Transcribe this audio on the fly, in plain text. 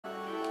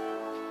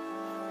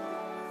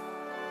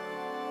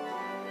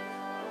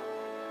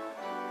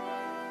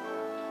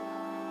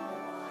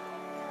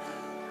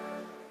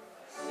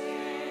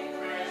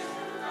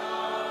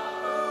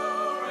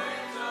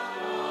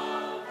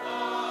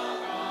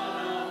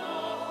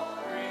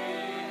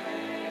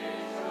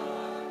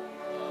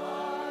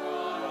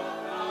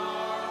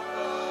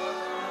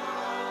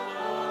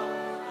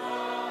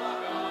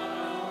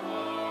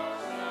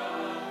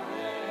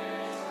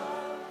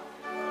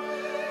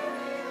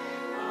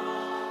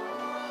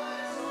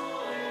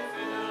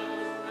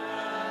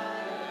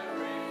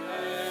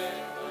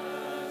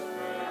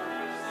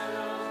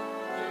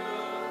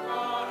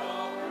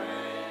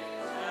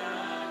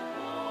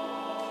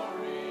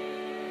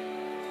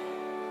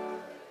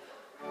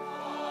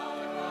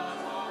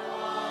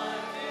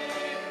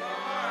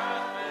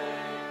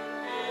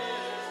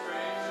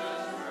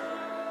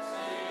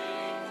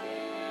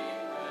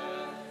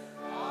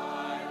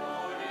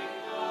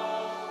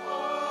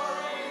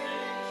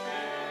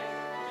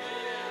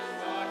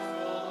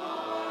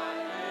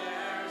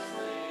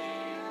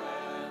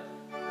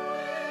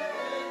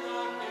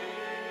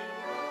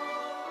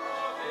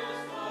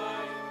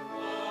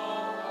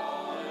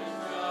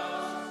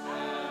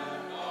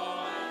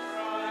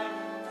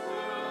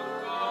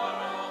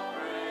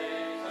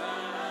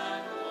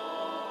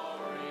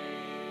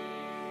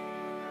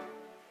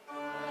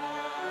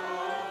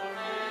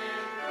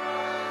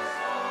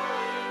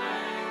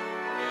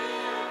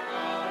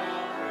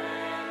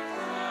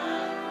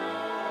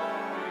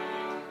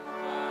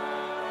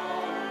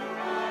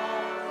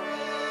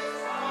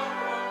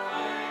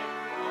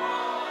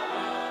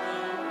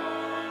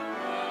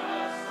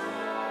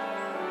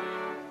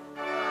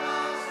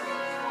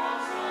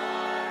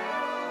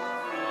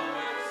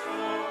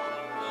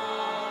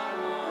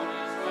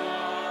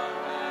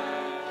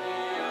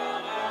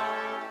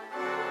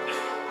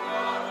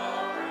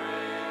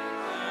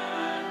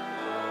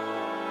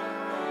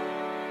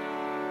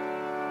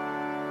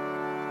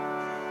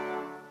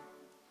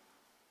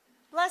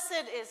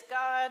Blessed is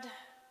God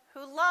who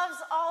loves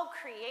all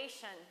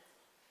creation.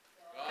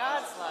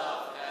 God's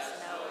love has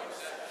no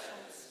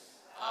exceptions.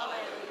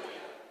 Alleluia.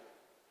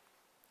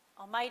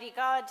 Almighty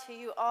God, to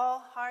you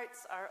all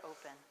hearts are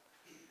open,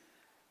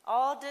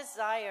 all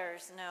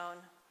desires known,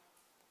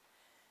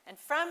 and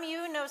from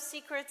you no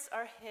secrets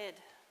are hid.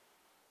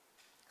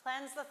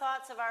 Cleanse the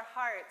thoughts of our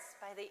hearts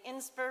by the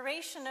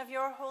inspiration of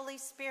your Holy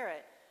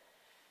Spirit,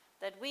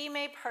 that we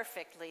may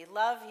perfectly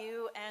love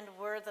you and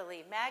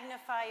worthily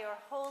magnify your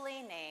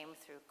holy name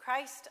through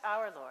Christ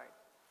our Lord.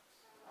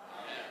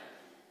 Amen.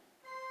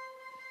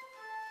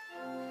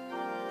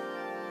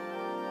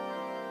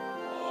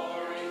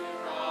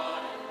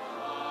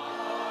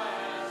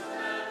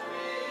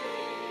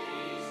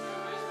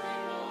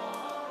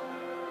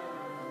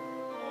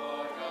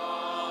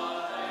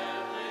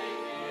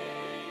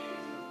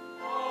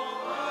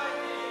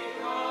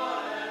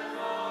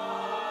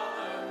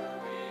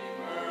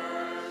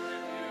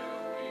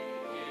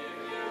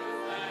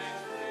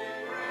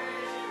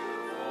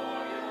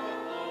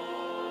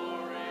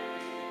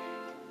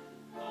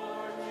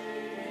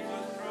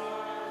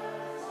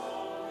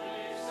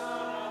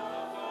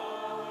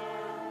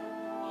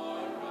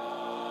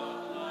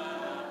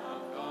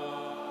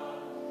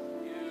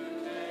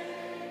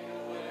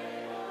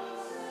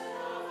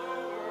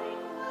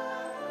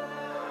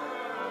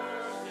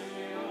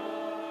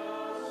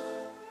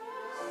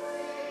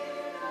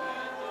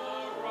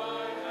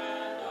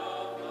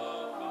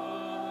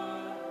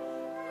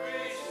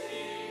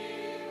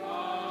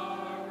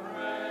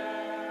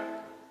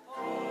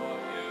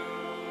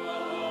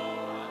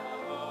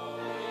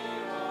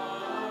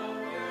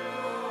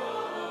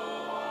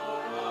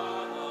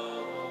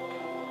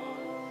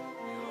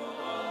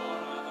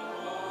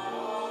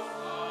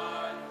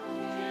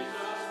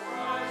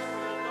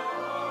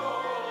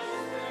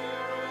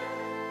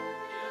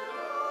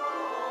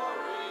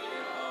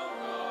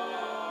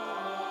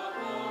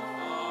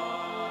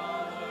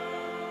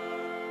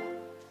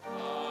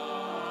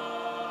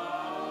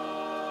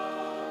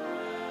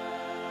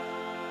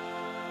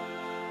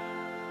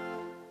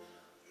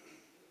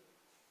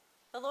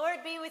 The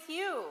Lord be with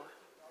you.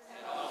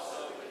 And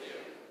also with you.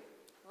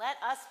 Let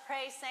us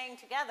pray, saying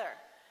together,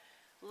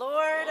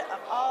 Lord of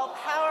all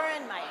power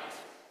and might,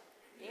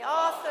 the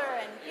author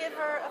and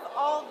giver of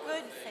all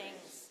good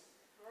things,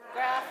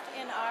 graft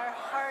in our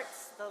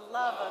hearts the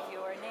love of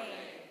your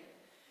name.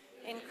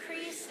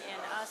 Increase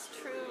in us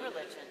true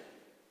religion.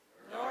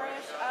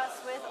 Nourish us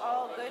with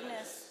all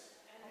goodness,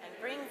 and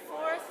bring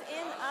forth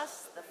in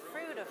us the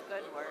fruit of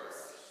good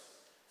works.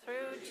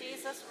 Through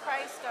Jesus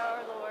Christ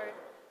our Lord,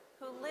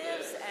 who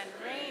lives and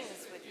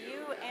reigns with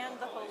you and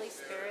the Holy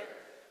Spirit,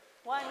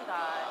 one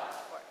God,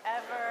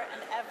 forever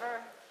and ever.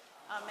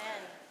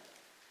 Amen.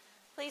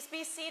 Please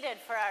be seated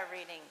for our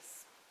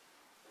readings.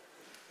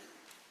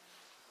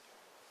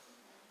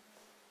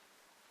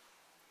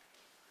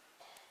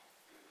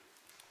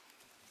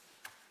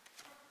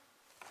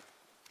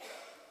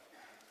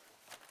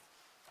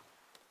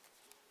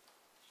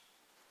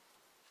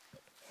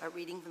 A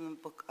reading from the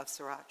book of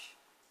Sirach.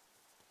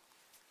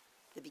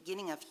 The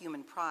beginning of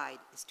human pride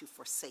is to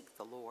forsake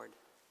the Lord.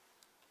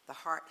 The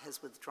heart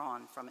has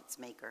withdrawn from its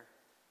maker.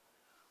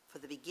 For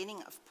the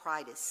beginning of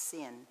pride is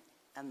sin,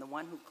 and the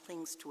one who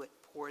clings to it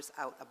pours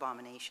out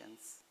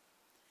abominations.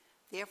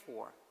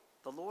 Therefore,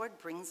 the Lord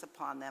brings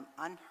upon them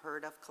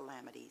unheard of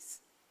calamities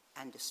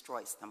and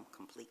destroys them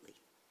completely.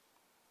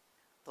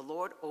 The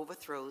Lord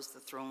overthrows the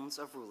thrones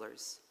of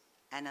rulers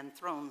and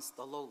enthrones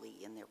the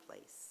lowly in their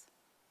place.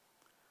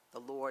 The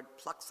Lord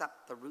plucks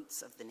up the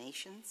roots of the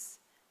nations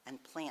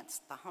and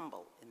plants the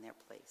humble in their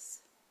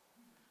place.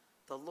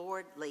 The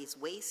Lord lays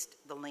waste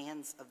the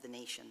lands of the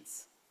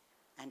nations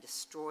and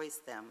destroys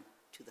them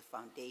to the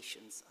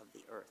foundations of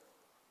the earth.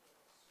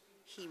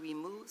 He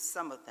removes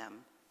some of them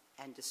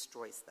and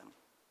destroys them,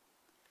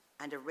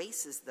 and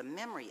erases the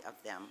memory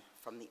of them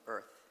from the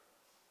earth.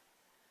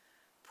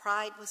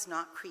 Pride was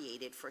not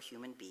created for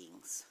human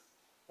beings,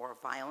 or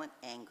violent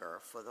anger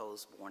for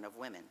those born of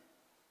women.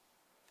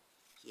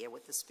 Hear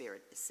what the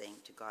Spirit is saying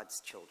to God's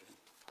children.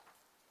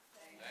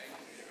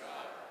 Thanks be to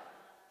God.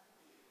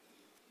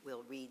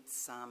 We'll read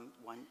Psalm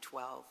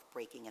 112,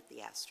 breaking at the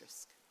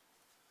asterisk.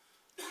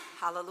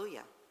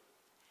 Hallelujah.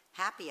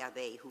 Happy are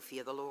they who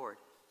fear the Lord.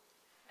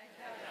 And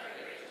have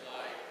great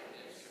delight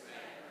in his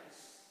commandments.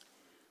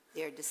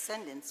 Their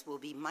descendants will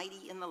be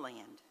mighty in the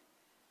land.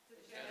 The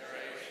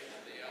generation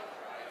of the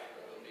upright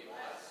will be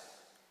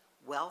blessed.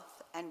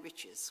 Wealth and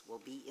riches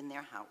will be in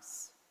their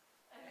house.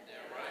 And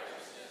their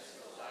righteousness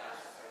will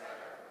last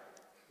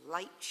forever.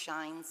 Light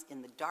shines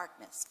in the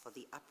darkness for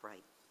the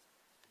upright.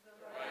 The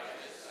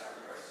righteous are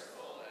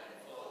merciful and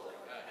full of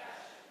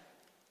compassion.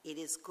 It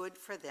is good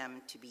for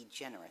them to be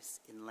generous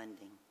in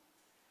lending.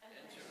 And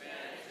to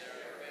manage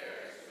their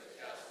affairs with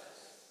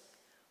justice.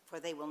 For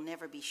they will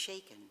never be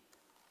shaken.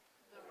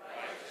 The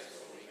righteous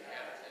will be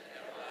kept in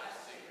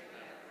everlasting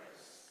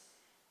remembrance.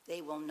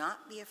 They will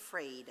not be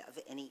afraid of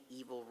any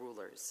evil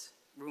rumors.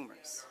 They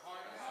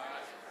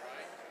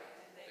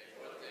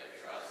put their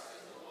trust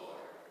in the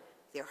Lord.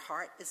 Their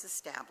heart is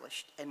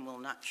established and will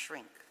not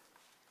shrink.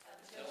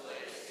 until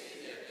they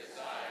see their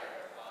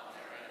desire upon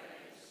their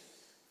enemies.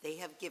 They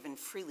have given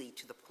freely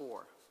to the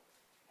poor.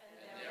 And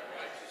their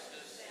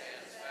righteousness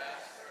stands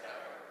fast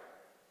forever.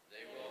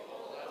 They will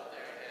hold up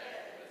their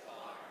head with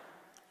honor.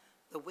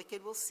 The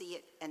wicked will see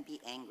it and be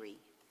angry.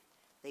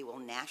 They will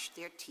gnash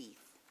their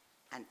teeth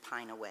and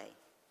pine away.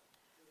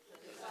 The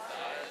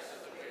desires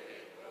of the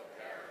wicked will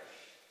perish.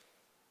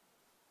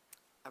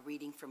 A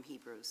reading from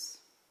Hebrews.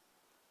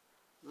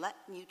 Let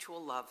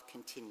mutual love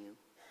continue.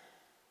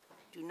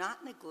 Do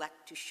not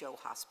neglect to show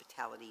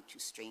hospitality to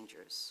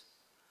strangers,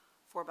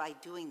 for by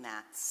doing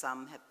that,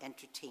 some have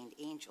entertained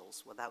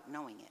angels without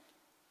knowing it.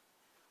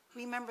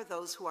 Remember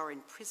those who are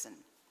in prison,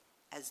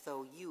 as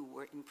though you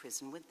were in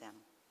prison with them.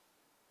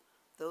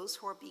 Those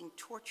who are being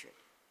tortured,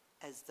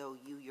 as though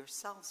you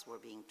yourselves were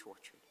being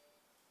tortured.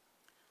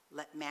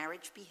 Let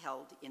marriage be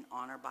held in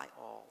honor by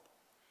all,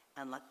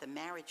 and let the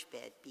marriage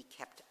bed be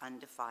kept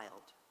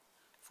undefiled,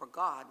 for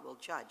God will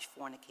judge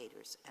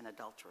fornicators and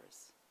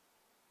adulterers.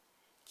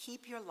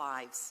 Keep your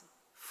lives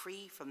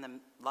free from the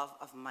love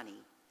of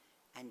money,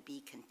 and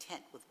be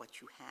content with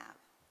what you have.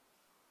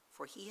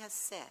 For he has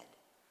said,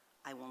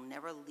 I will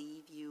never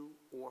leave you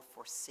or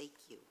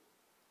forsake you.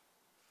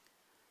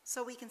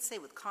 So we can say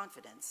with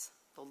confidence,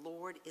 the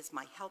Lord is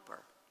my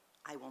helper.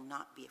 I will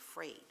not be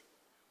afraid.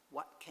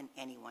 What can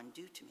anyone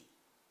do to me?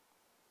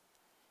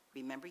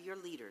 Remember your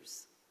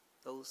leaders,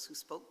 those who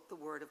spoke the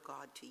word of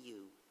God to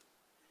you.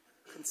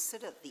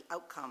 Consider the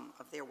outcome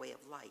of their way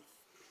of life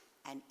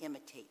and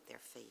imitate their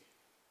faith.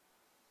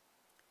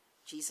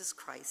 Jesus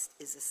Christ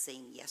is the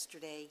same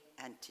yesterday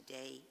and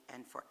today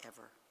and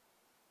forever.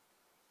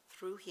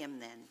 Through him,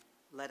 then,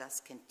 let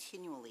us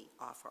continually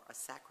offer a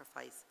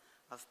sacrifice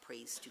of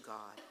praise to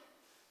God.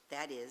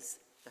 That is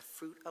the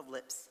fruit of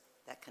lips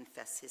that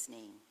confess his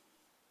name.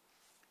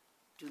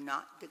 Do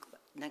not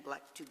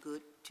neglect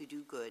to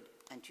do good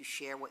and to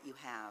share what you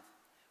have,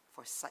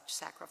 for such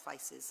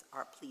sacrifices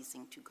are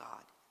pleasing to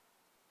God.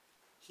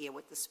 Hear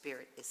what the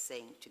Spirit is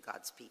saying to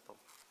God's people.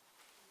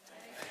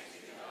 Thanks be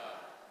to God.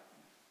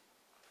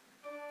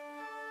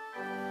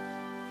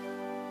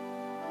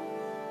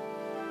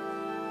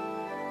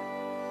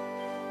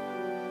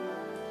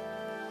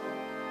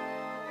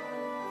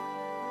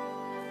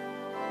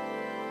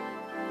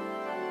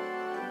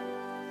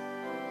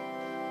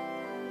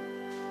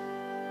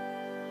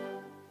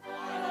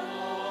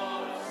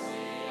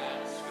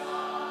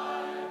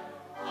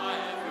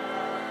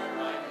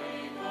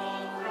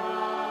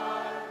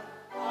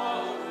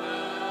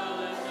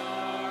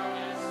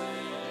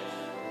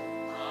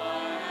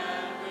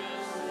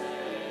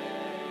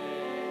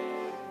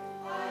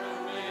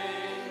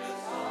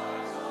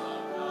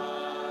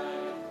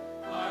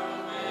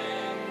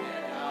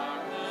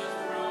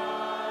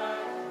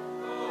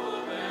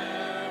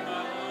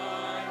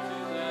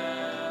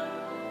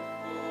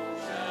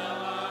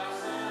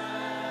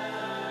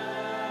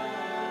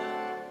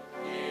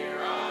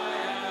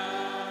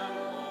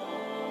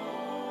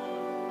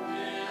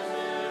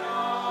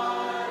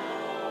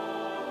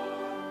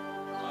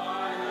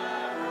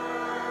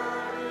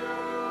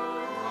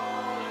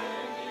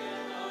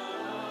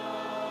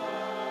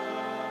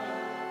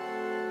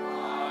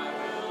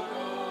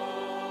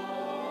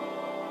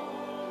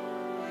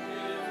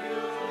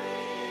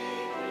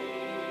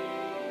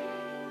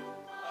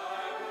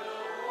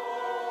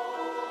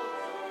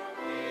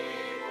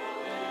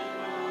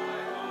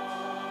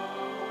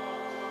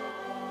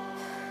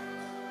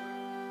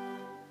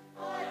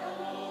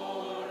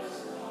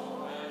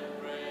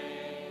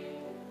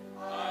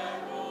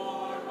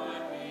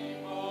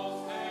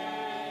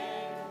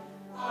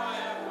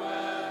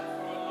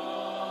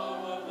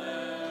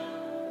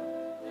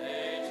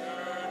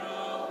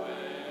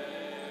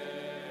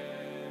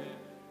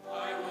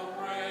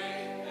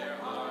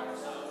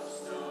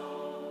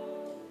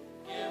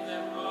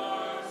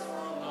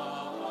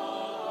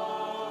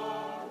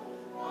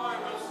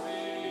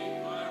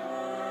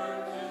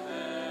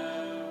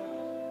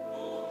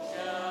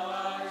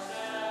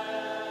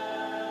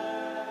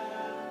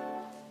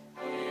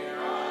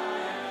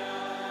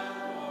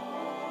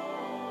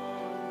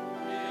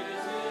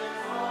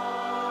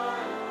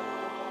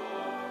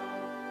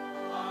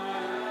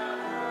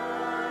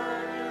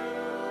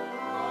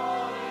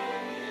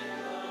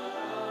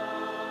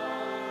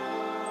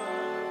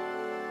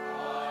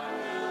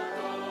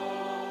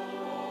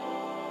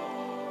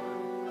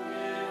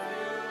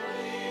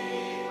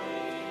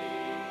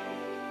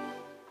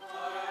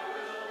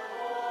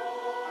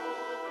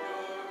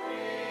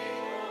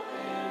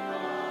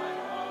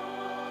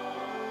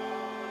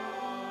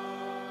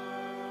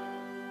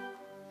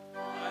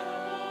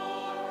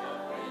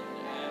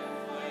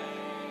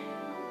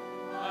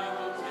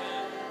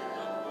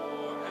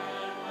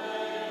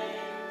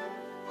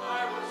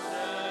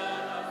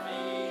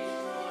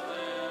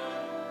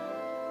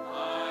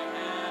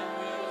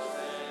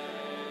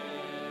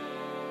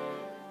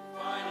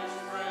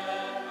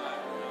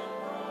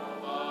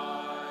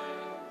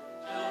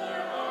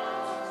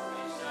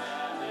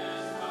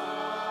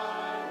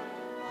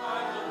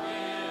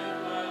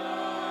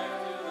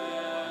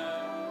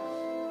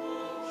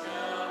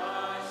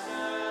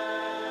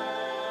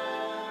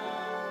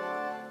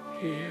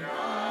 Here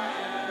I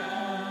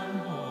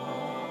am,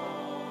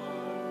 Lord.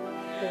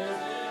 Is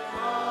it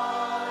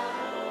I,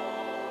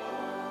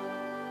 Lord?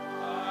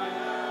 I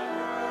have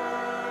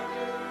heard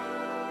you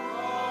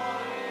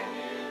calling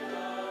in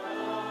the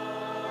night.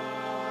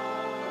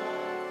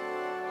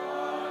 I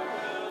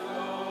will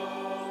go,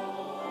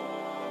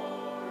 Lord.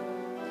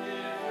 If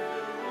you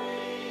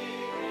lead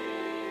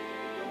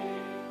me,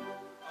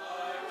 I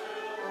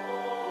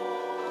will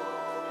hold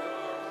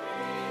your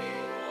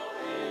people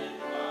in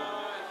my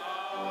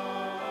heart.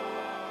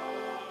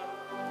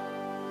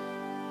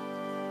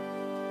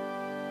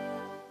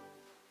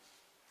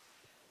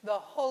 The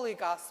Holy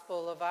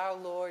Gospel of our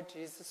Lord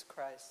Jesus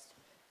Christ,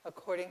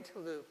 according to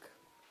Luke.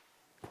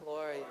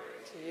 Glory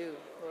to you,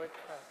 Lord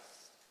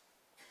Christ.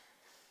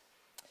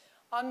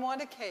 On one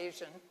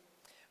occasion,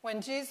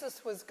 when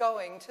Jesus was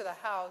going to the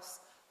house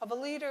of a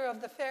leader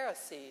of the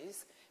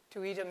Pharisees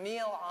to eat a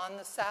meal on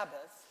the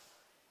Sabbath,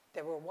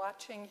 they were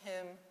watching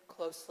him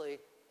closely.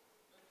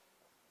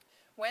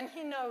 When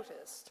he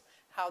noticed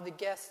how the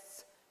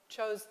guests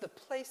chose the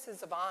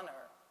places of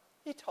honor,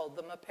 he told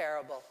them a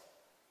parable.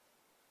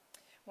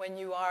 When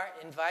you are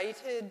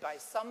invited by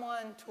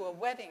someone to a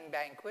wedding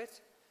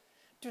banquet,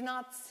 do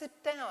not sit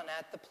down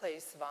at the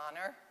place of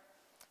honor,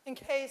 in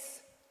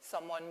case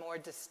someone more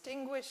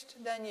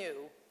distinguished than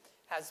you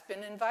has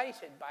been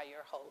invited by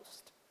your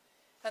host.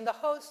 And the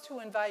host who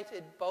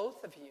invited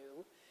both of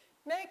you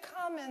may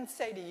come and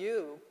say to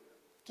you,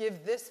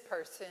 "Give this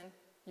person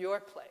your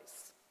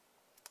place."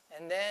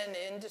 And then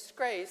in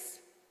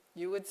disgrace,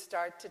 you would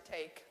start to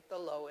take the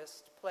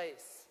lowest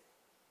place.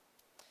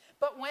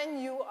 But when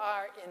you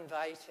are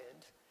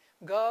invited,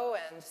 go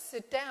and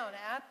sit down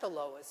at the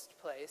lowest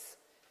place,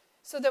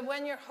 so that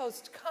when your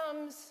host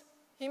comes,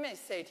 he may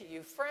say to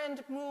you,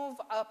 "Friend,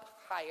 move up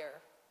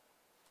higher."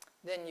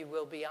 Then you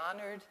will be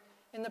honored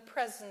in the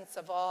presence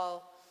of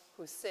all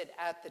who sit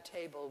at the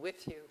table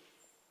with you.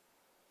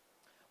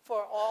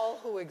 For all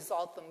who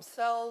exalt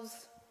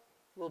themselves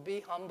will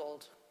be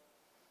humbled,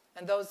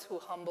 and those who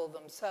humble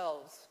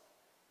themselves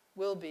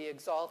will be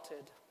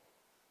exalted.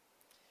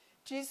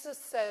 Jesus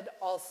said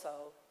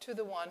also to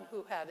the one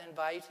who had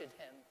invited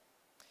him,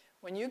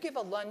 "When you give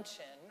a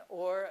luncheon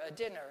or a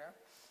dinner,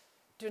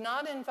 do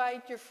not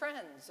invite your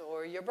friends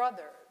or your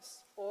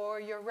brothers or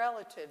your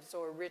relatives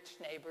or rich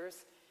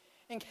neighbors,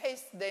 in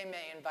case they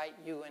may invite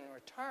you in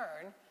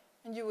return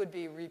and you would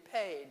be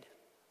repaid.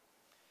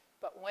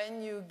 But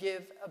when you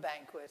give a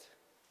banquet,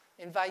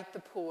 invite the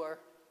poor,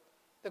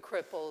 the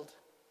crippled,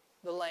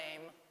 the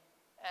lame,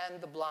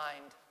 and the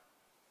blind,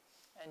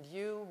 and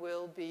you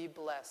will be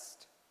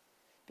blessed,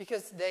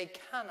 because they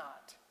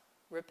cannot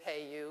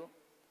repay you,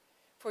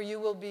 for you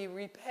will be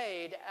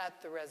repaid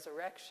at the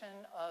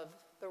resurrection of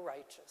the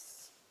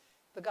righteous."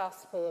 The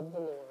Gospel of the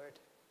Lord.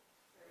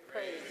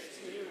 Praise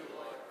to you,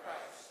 Lord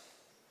Christ.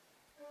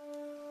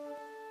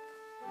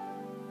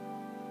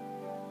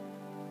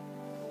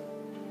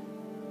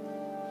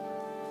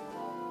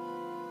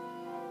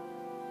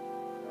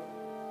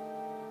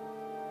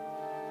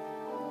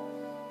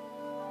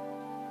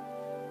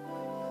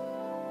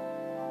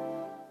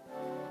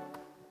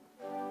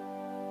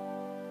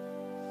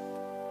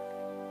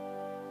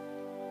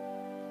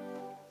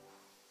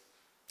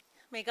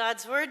 May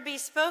God's word be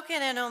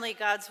spoken and only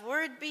God's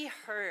word be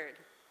heard.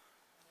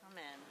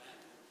 Amen.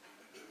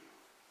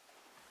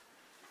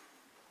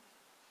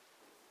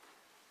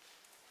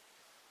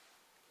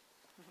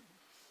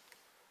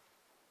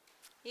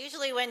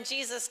 Usually when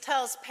Jesus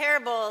tells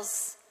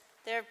parables,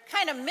 they're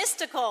kind of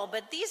mystical,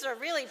 but these are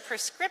really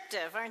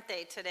prescriptive, aren't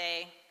they,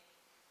 today?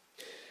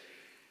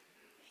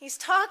 He's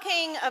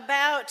talking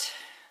about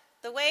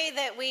the way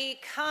that we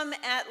come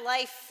at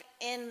life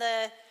in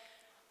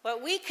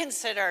what we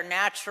consider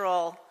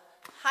natural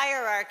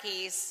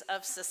hierarchies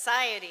of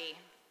society.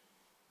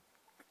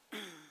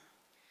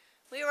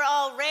 We were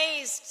all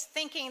raised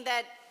thinking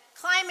that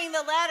climbing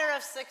the ladder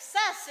of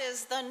success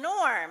is the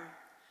norm,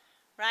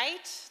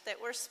 right? That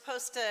we're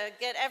supposed to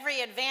get every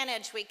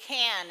advantage we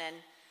can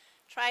and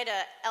try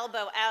to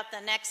elbow out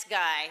the next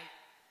guy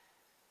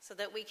so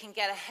that we can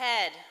get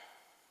ahead.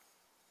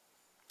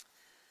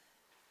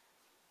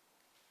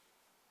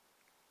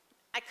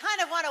 I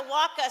kind of want to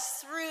walk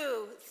us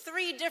through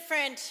 3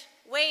 different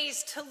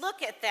ways to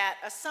look at that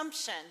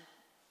assumption.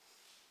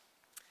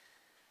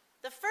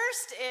 The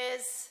first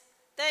is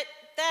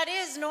that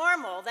is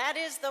normal. That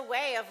is the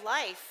way of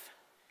life.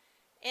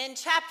 In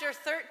chapter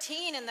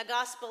 13 in the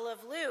Gospel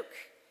of Luke,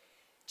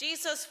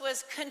 Jesus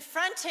was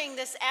confronting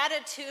this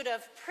attitude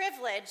of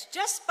privilege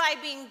just by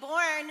being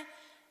born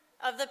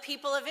of the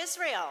people of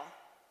Israel.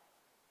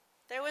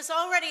 There was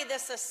already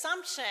this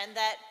assumption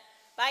that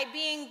by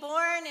being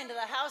born into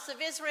the house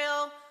of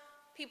Israel,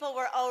 people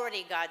were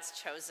already God's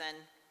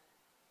chosen.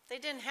 They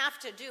didn't have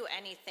to do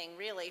anything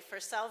really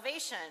for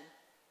salvation.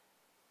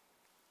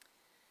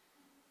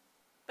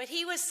 But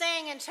he was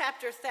saying in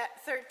chapter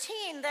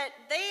 13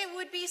 that they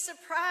would be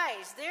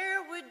surprised.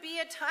 There would be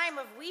a time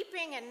of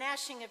weeping and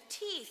gnashing of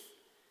teeth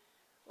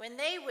when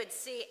they would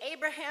see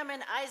Abraham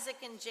and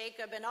Isaac and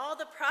Jacob and all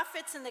the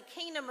prophets in the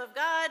kingdom of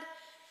God,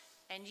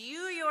 and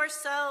you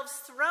yourselves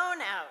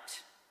thrown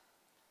out,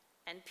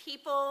 and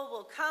people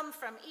will come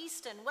from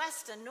east and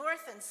west and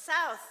north and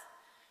south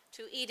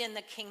to eat in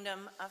the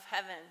kingdom of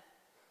heaven.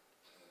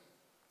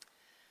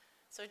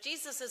 So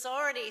Jesus is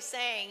already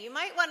saying, you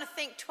might want to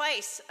think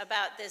twice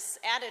about this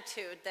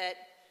attitude that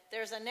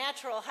there's a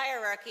natural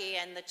hierarchy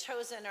and the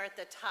chosen are at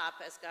the top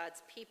as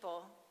God's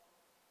people.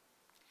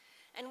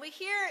 And we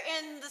hear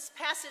in this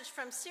passage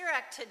from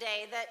Sirach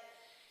today that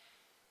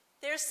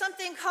there's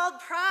something called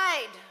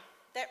pride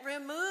that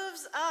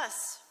removes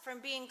us from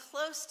being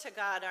close to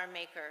God, our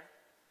Maker.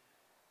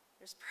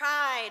 There's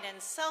pride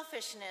and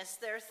selfishness.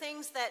 There are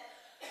things that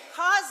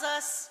cause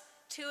us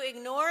to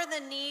ignore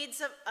the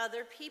needs of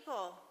other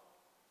people.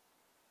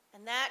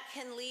 And that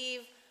can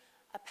leave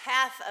a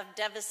path of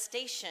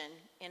devastation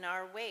in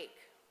our wake.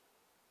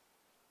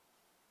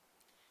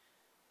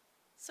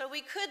 So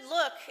we could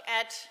look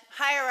at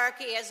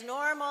hierarchy as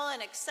normal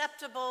and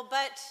acceptable,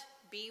 but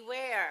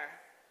beware.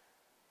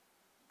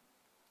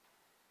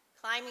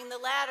 Climbing the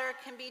ladder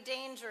can be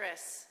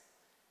dangerous.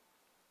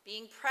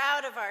 Being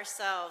proud of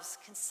ourselves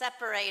can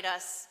separate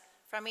us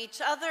from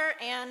each other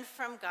and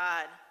from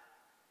God,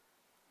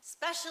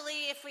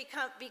 especially if we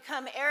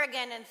become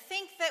arrogant and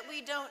think that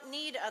we don't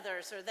need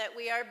others or that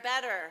we are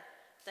better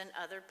than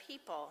other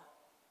people.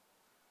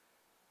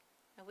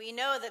 And we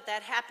know that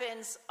that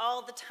happens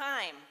all the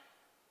time.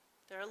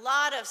 There are a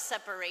lot of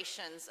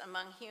separations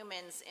among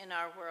humans in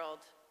our world.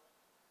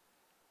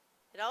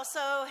 It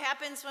also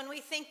happens when we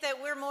think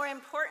that we're more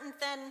important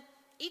than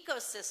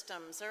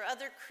ecosystems or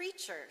other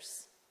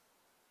creatures.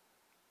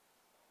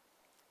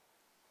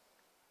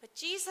 But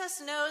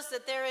Jesus knows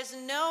that there is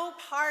no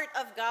part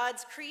of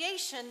God's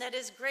creation that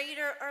is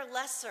greater or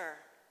lesser.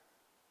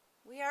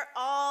 We are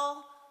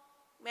all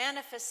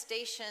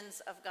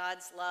manifestations of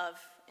God's love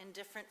in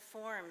different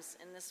forms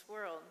in this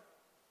world.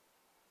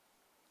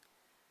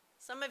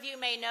 Some of you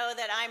may know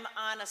that I'm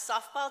on a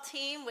softball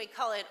team. We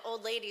call it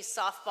old ladies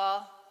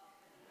softball.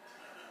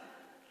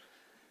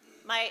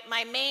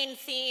 My main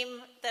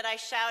theme that I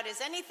shout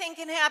is, anything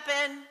can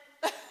happen.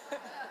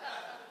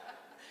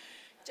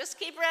 Just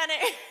keep running.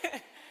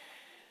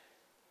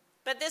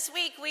 But this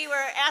week we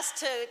were asked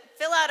to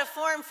fill out a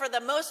form for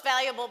the most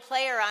valuable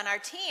player on our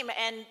team,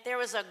 and there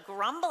was a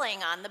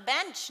grumbling on the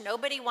bench.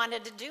 Nobody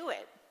wanted to do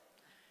it.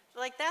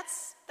 Like,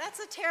 that's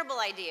a terrible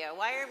idea.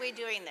 Why are we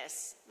doing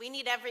this? We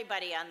need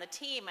everybody on the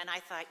team. And I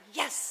thought,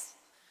 yes,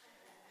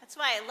 that's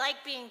why I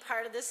like being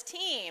part of this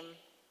team.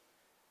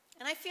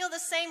 And I feel the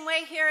same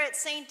way here at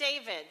St.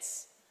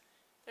 David's.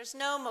 There's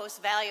no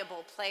most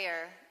valuable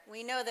player.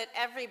 We know that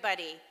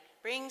everybody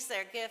brings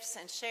their gifts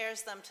and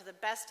shares them to the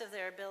best of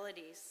their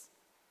abilities.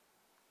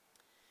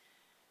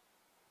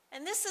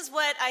 And this is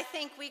what I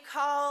think we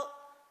call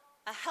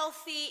a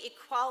healthy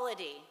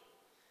equality.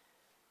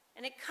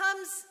 And it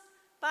comes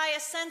by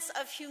a sense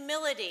of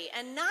humility,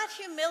 and not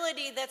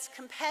humility that's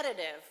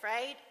competitive,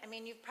 right? I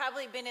mean, you've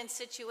probably been in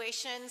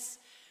situations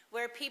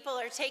where people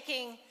are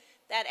taking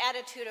that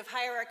attitude of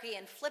hierarchy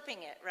and flipping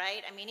it,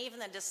 right? I mean, even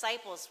the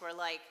disciples were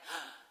like,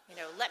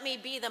 let me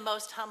be the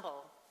most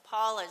humble.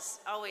 Paul is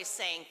always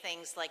saying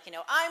things like,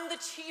 I'm the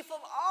chief of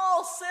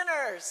all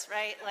sinners,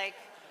 right? Like,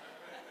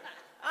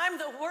 I'm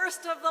the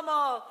worst of them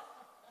all.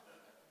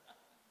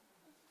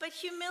 But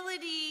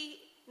humility,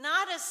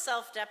 not as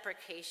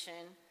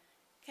self-deprecation,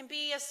 can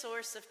be a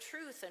source of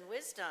truth and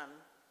wisdom.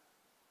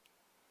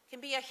 It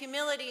can be a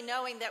humility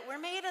knowing that we're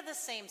made of the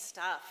same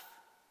stuff,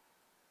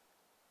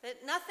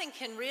 that nothing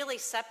can really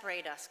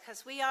separate us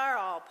because we are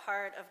all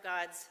part of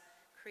God's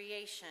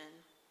creation.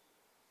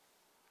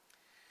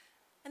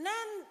 And then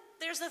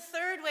there's a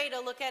third way to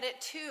look at it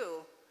too,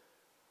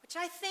 which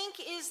I think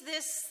is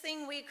this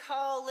thing we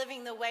call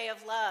living the way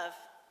of love.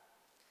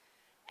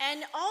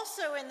 And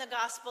also in the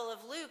Gospel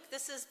of Luke,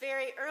 this is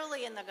very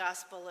early in the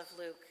Gospel of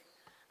Luke.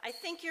 I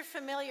think you're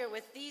familiar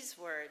with these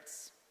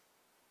words.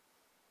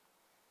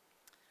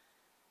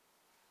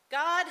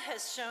 God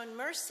has shown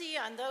mercy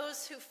on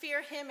those who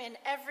fear him in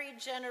every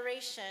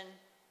generation.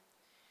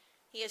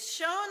 He has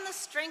shown the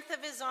strength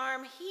of his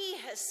arm. He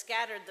has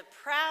scattered the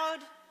proud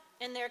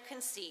in their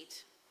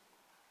conceit.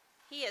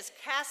 He has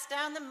cast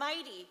down the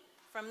mighty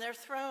from their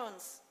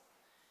thrones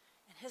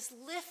and has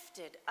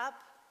lifted up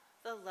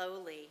the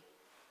lowly.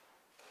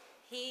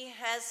 He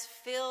has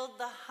filled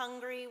the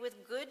hungry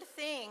with good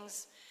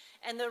things,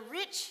 and the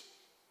rich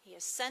he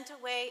has sent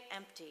away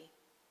empty.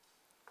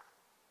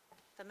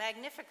 The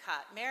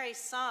Magnificat, Mary's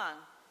song,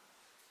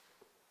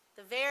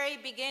 the very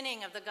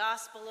beginning of the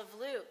Gospel of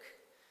Luke.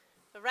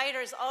 The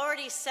writer's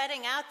already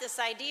setting out this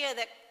idea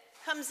that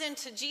comes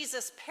into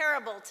Jesus'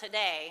 parable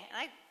today.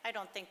 And I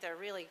don't think they're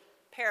really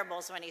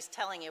parables when he's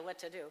telling you what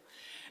to do.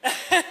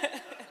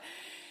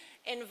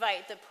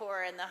 Invite the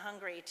poor and the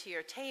hungry to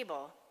your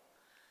table.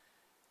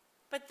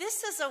 But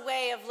this is a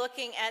way of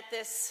looking at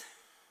this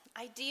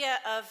idea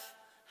of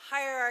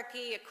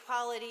hierarchy,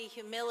 equality,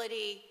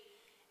 humility,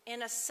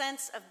 in a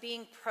sense of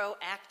being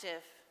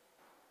proactive.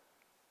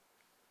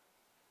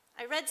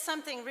 I read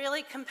something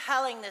really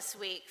compelling this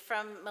week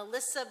from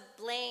Melissa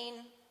Blaine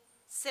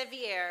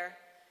Sevier.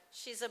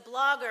 She's a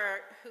blogger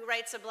who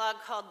writes a blog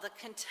called The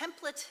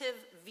Contemplative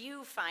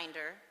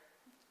Viewfinder.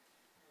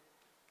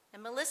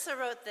 And Melissa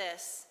wrote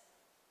this: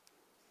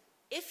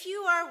 "If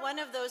you are one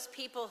of those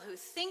people who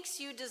thinks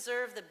you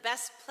deserve the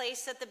best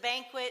place at the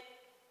banquet,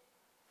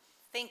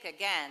 think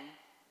again.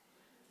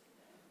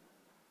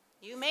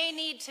 You may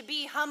need to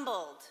be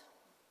humbled.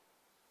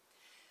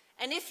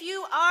 And if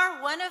you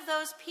are one of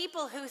those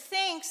people who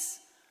thinks,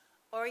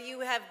 or you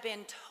have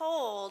been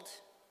told,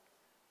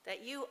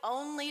 that you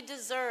only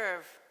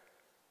deserve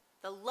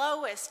the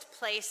lowest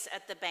place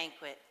at the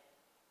banquet,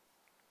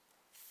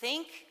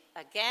 think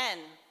again.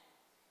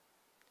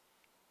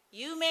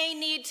 You may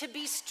need to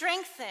be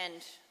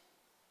strengthened.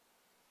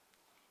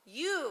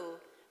 You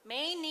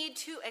may need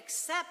to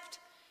accept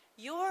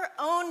your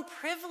own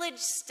privileged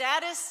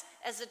status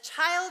as a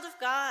child of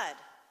God.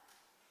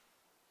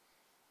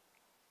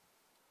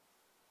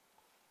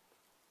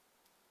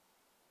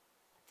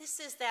 This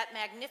is that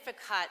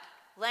Magnificat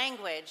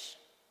language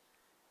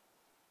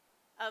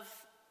of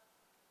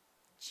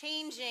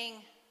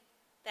changing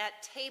that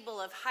table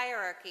of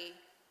hierarchy.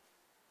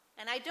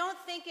 And I don't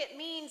think it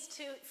means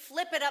to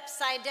flip it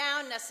upside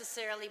down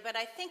necessarily, but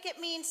I think it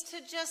means to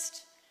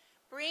just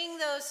bring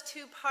those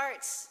two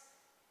parts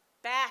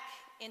back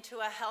into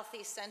a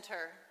healthy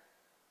center.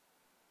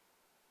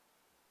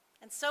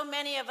 And so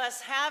many of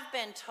us have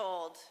been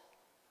told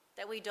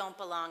that we don't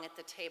belong at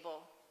the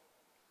table.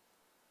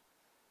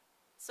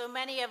 So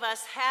many of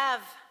us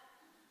have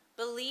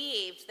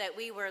believed that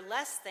we were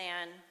less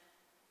than.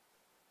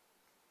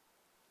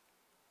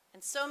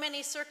 And so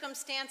many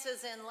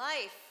circumstances in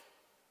life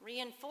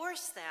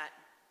reinforce that.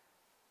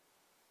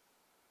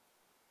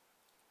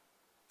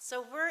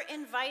 So we're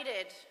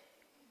invited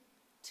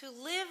to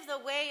live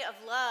the way of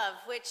love,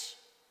 which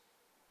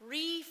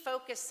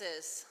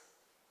refocuses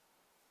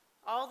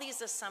all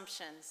these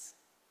assumptions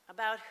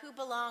about who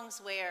belongs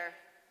where.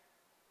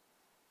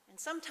 And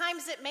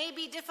sometimes it may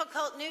be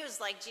difficult news,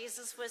 like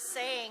Jesus was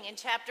saying in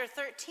chapter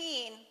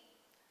 13.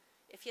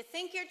 If you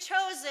think you're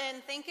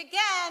chosen, think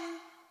again.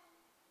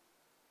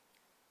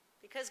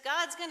 Because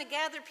God's going to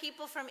gather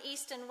people from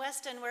east and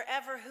west and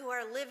wherever who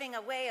are living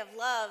a way of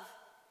love.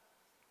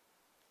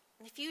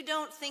 And if you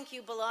don't think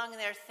you belong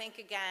there, think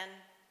again.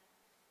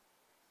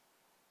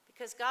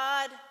 Because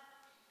God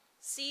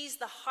sees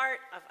the heart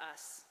of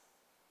us.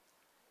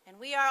 And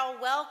we are all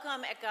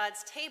welcome at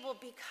God's table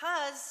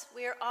because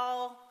we are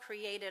all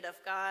created of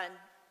God.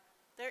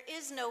 There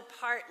is no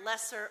part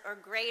lesser or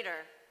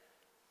greater.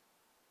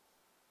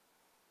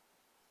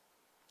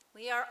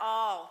 We are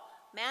all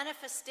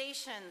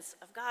manifestations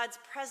of God's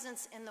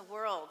presence in the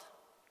world.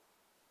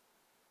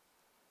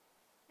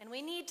 And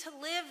we need to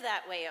live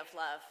that way of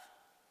love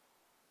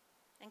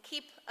and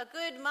keep a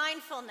good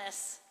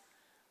mindfulness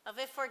of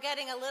if we're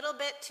getting a little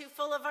bit too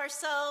full of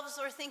ourselves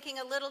or thinking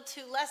a little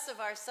too less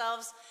of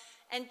ourselves,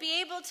 and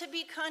be able to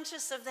be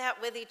conscious of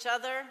that with each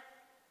other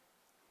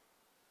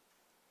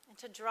and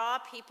to draw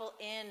people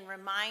in,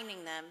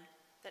 reminding them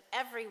that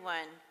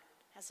everyone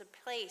has a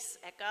place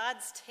at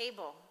God's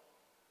table.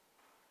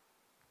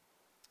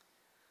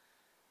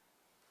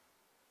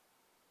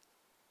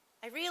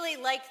 I really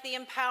like the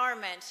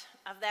empowerment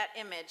of that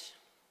image.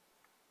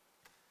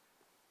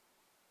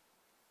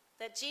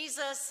 That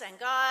Jesus and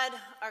God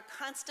are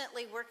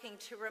constantly working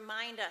to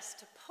remind us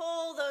to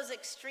pull those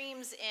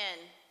extremes in.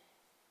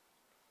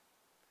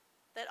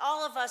 That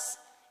all of us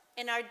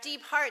in our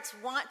deep hearts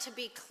want to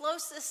be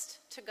closest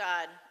to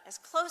God, as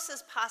close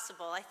as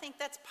possible. I think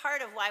that's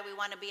part of why we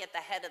want to be at the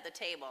head of the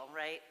table,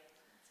 right?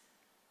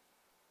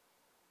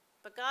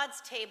 But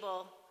God's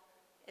table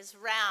is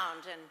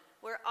round, and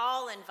we're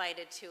all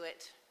invited to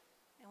it.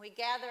 And we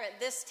gather at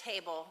this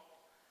table,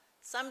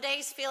 some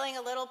days feeling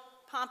a little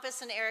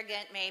pompous and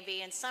arrogant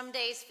maybe, and some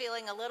days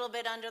feeling a little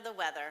bit under the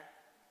weather.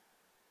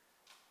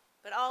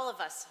 But all of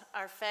us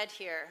are fed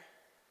here,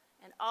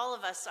 and all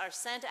of us are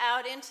sent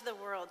out into the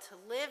world to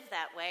live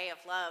that way of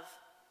love.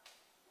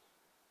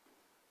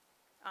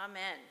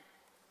 Amen.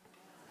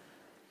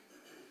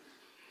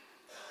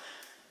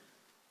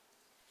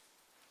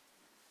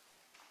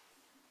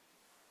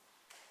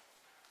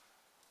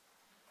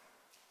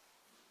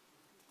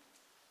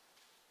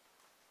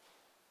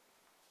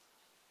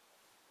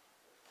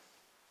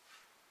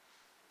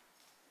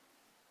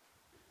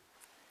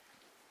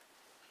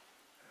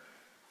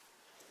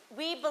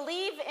 We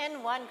believe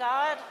in one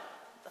God,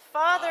 the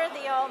Father,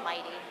 the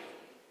Almighty,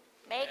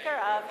 maker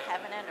of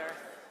heaven and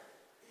earth,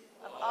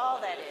 of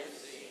all that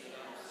is.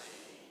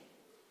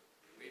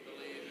 We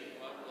believe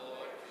in one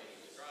Lord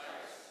Jesus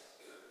Christ,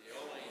 the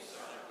only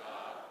Son of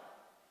God,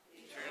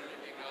 eternally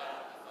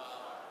begotten of the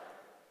Father,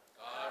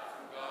 God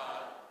from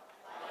God,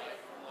 light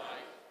from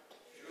light,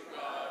 true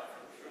God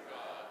from true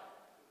God,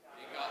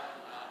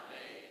 begotten, not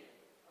made,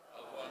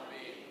 of one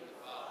being with the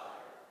Father.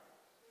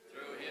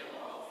 Through him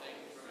all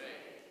things were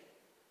made.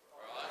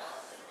 For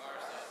us and for our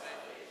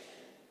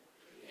salvation,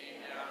 he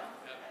came down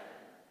from heaven.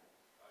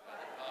 By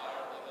the power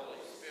of the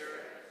Holy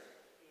Spirit,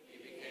 he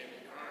became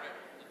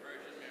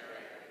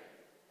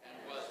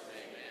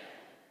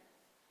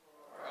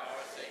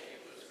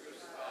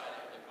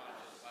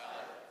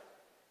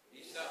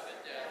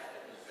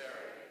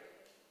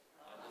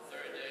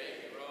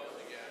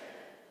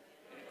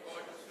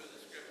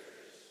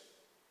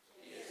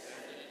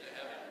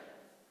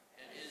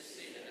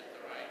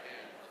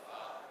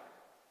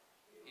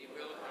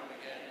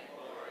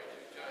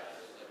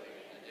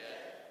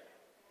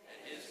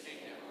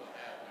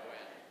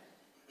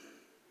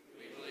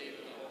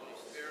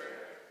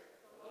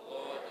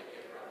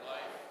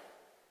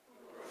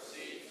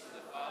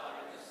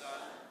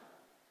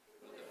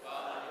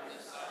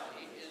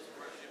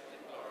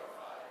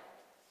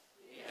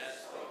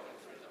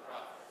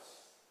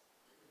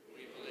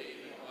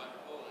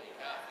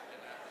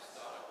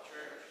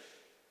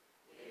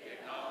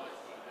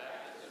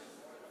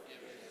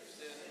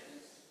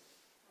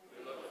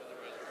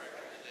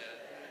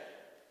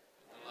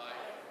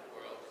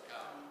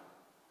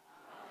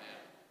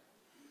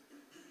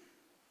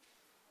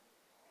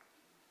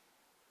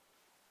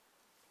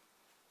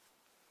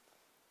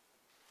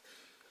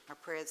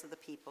prayers of the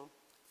people,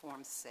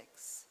 Form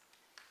 6.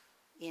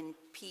 In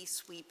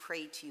peace we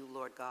pray to you,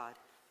 Lord God.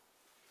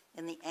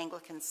 In the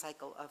Anglican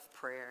cycle of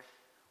prayer,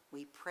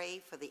 we pray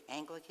for the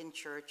Anglican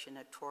Church in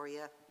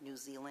Victoria, New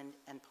Zealand,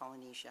 and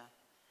Polynesia.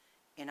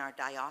 In our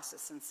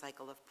diocesan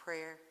cycle of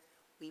prayer,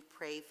 we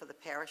pray for the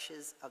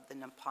parishes of the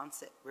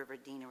Neponset River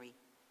Deanery,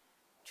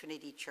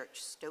 Trinity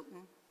Church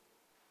Stoughton,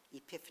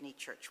 Epiphany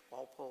Church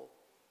Walpole,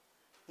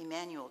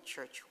 Emmanuel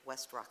Church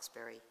West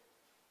Roxbury,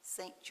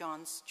 St.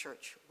 John's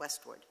Church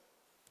Westwood,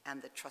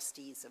 and the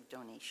trustees of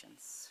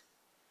donations.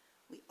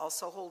 We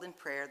also hold in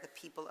prayer the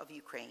people of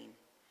Ukraine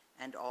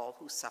and all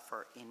who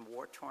suffer in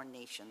war-torn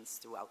nations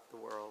throughout the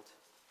world.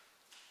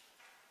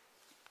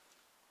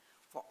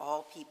 For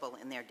all people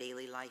in their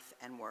daily life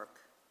and work.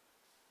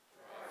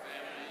 For our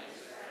families,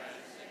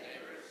 friends, and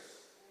neighbors,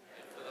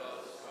 and for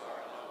those who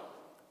are alone.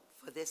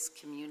 For this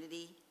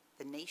community,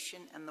 the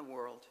nation, and the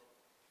world.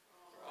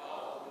 For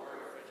all who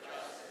work for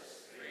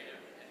justice, freedom,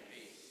 and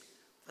peace.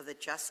 For the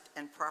just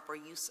and proper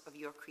use of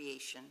your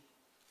creation.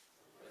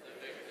 For the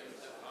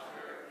victims of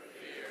hunger,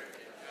 fear,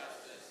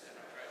 injustice, and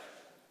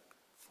oppression.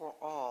 For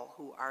all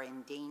who are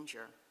in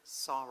danger,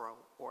 sorrow,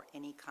 or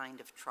any kind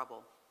of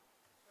trouble.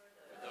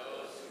 For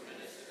those who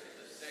minister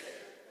to the sick,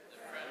 the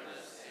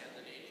friendless, and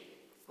the needy.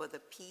 For the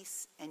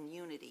peace and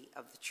unity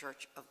of the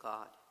Church of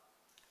God.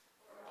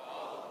 For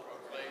all who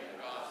proclaim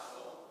the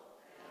gospel,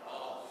 and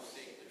all who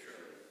seek the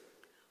truth.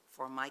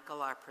 For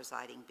Michael, our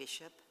presiding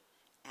bishop,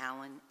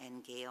 Alan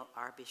and Gail,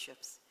 our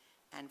bishops,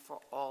 and for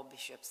all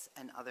bishops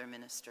and other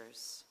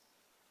ministers.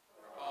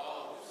 For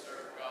all who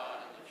serve God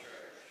in the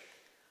church.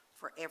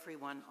 For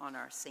everyone on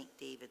our St.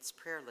 David's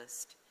prayer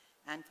list,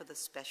 and for the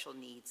special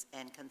needs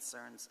and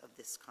concerns of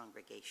this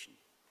congregation.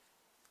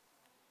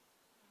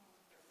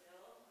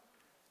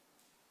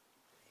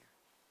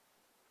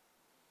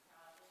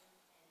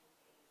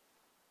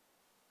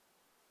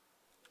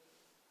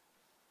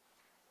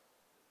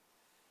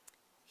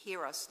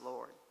 Hear us,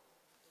 Lord.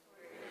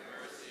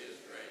 Your mercy is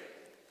great.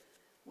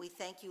 We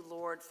thank you,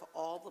 Lord, for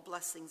all the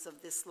blessings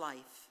of this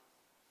life.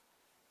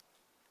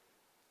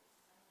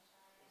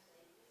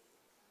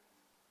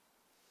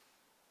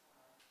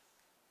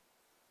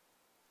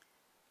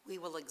 We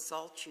will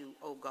exalt you,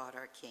 O God,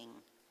 our King.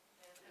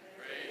 And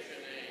praise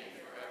your name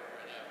forever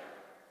and ever.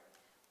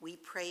 We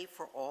pray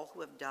for all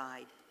who have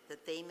died,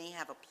 that they may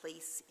have a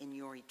place in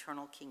your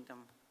eternal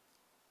kingdom.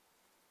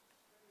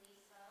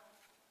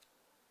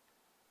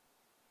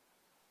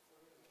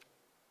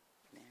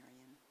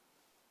 Marion.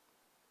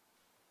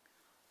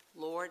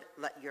 Lord,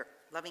 let your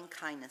loving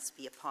kindness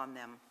be upon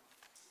them.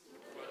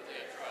 Put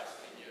their trust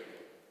in you.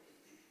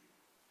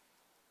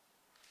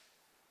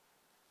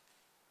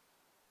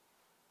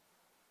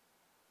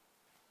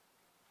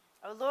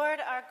 O Lord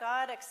our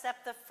God,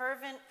 accept the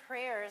fervent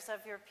prayers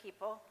of your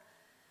people.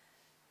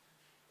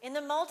 In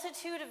the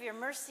multitude of your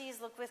mercies,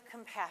 look with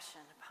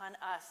compassion upon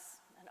us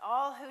and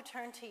all who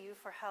turn to you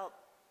for help.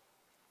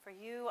 For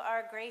you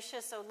are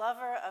gracious, O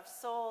lover of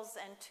souls,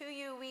 and to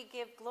you we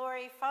give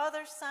glory,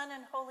 Father, Son,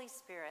 and Holy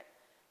Spirit,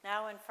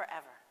 now and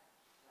forever.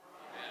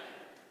 Amen.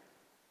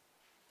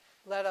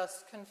 Let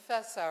us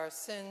confess our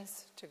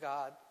sins to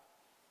God.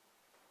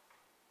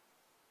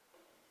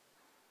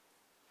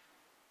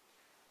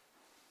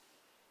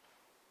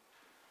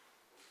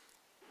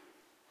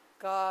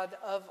 God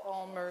of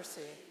all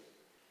mercy,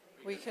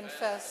 we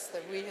confess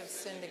that we have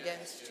sinned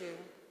against you.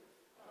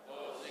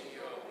 Opposing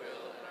your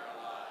will in our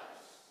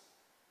lives.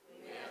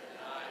 We have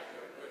denied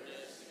your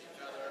goodness in each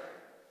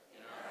other,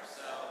 in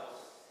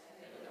ourselves,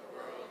 and in the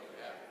world you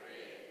have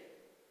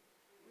created.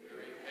 We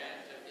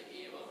repent of the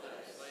evil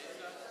that displays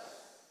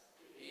us,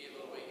 the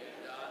evil we have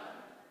done,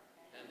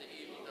 and the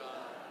evil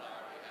done on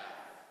our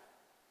behalf.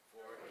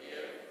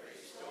 Forgive,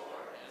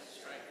 restore, and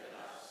strengthen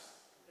us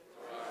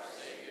through our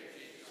Savior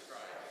Jesus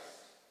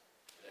Christ,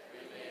 that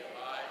we may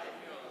abide in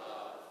your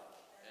love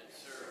and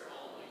serve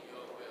only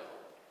your will.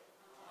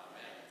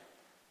 Amen.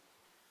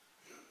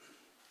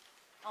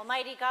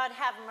 Almighty God,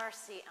 have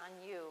mercy on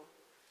you.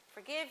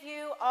 Forgive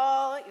you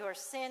all your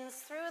sins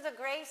through the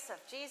grace of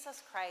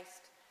Jesus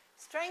Christ.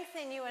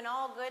 Strengthen you in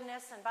all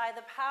goodness, and by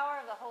the power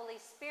of the Holy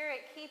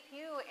Spirit, keep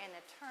you in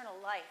eternal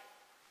life.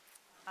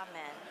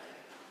 Amen.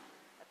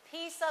 The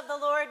peace of the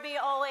Lord be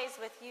always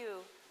with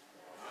you.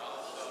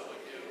 Also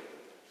with you.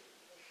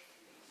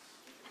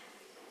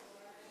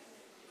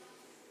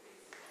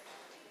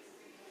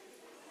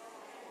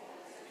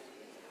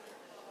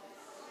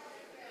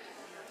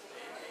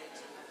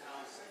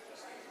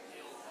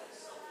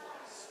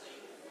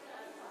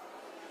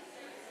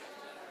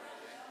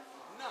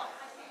 No.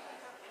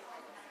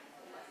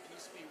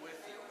 Peace be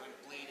with you. I'm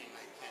bleeding.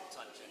 I can't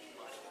touch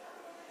anybody.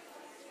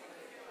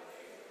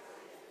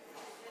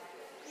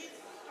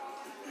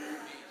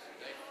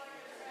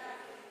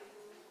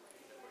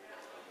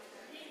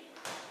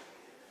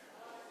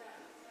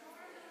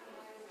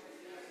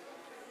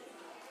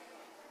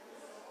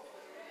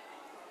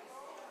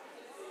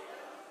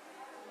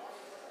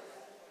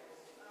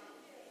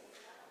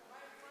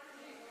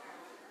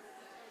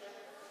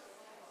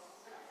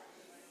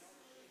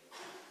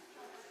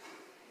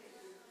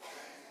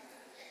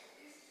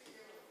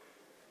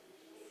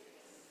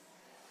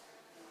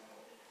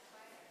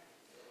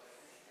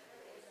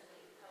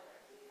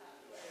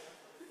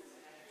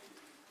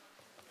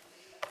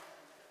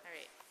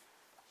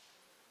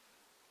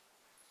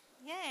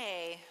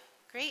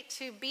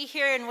 to be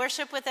here and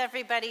worship with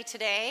everybody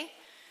today.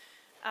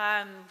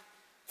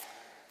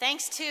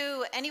 Thanks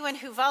to anyone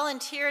who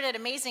volunteered at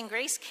Amazing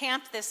Grace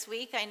Camp this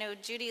week. I know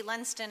Judy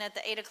Lunston at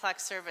the 8 o'clock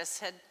service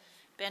had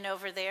been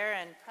over there,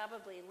 and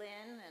probably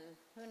Lynn, and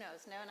who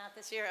knows, no, not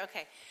this year,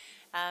 okay.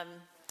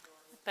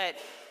 But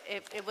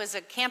it was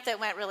a camp that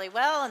went really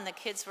well, and the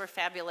kids were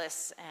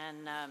fabulous,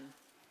 and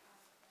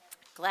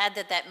glad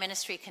that that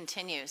ministry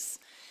continues.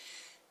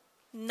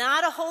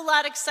 Not a whole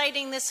lot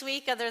exciting this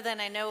week, other than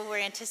I know we're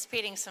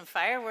anticipating some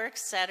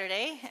fireworks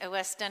Saturday at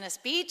West Dennis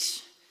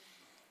Beach.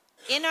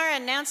 In our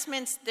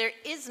announcements, there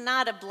is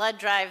not a blood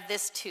drive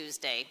this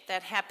Tuesday.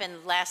 That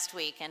happened last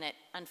week, and it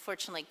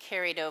unfortunately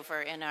carried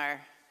over in our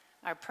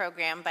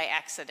program by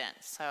accident.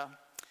 So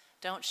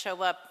don't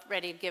show up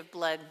ready to give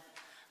blood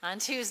on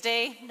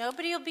Tuesday.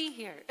 Nobody will be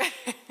here.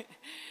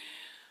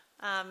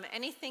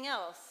 Anything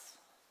else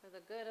for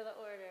the good of the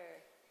order?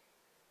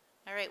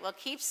 All right, well,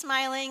 keep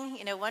smiling.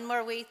 You know, one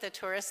more week, the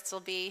tourists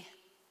will be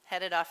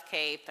headed off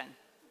Cape, and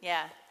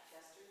yeah.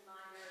 Just a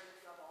reminder,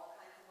 you have all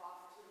kinds of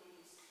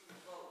opportunities to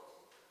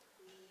vote.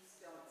 Please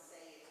don't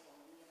say it's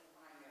only in the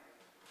primary.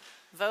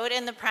 Vote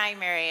in the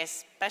primary,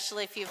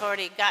 especially if you've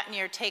already gotten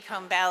your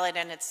take-home ballot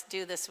and it's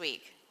due this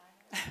week.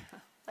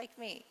 Like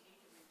me.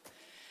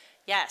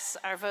 Yes,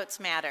 our votes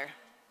matter.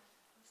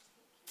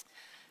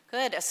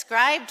 Good.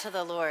 Ascribe to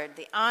the Lord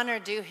the honor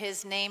due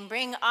his name.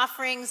 Bring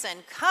offerings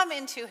and come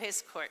into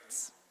his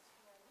courts.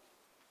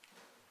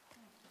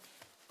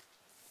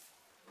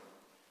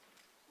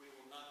 We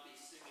will not be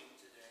singing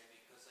today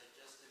because I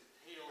just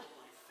impaled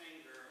my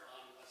finger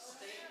on a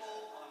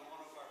staple on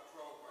one of our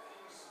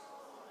programs.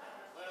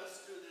 Let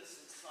us do this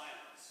in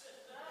silence.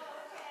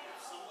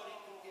 If somebody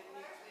can give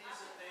me, please,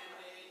 a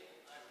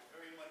Band-Aid, I would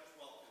very much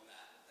welcome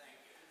that.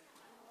 Thank you.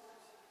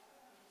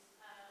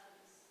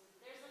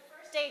 There's a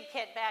first aid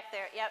kit back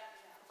there, yep,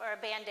 or a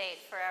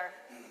Band-Aid for our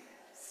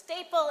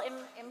staple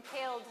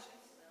impaled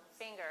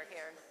finger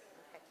here.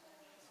 Okay.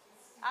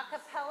 A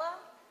cappella?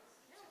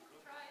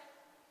 Try it.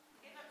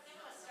 Give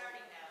him a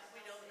starting now.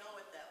 We don't know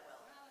it that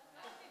well.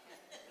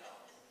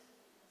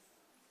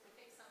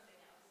 Pick something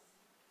else.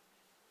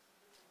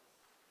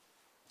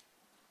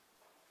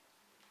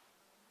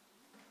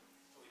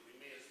 We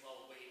may as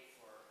well wait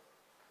for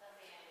The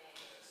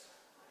Band-Aid. this.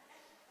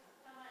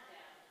 Come on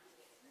down.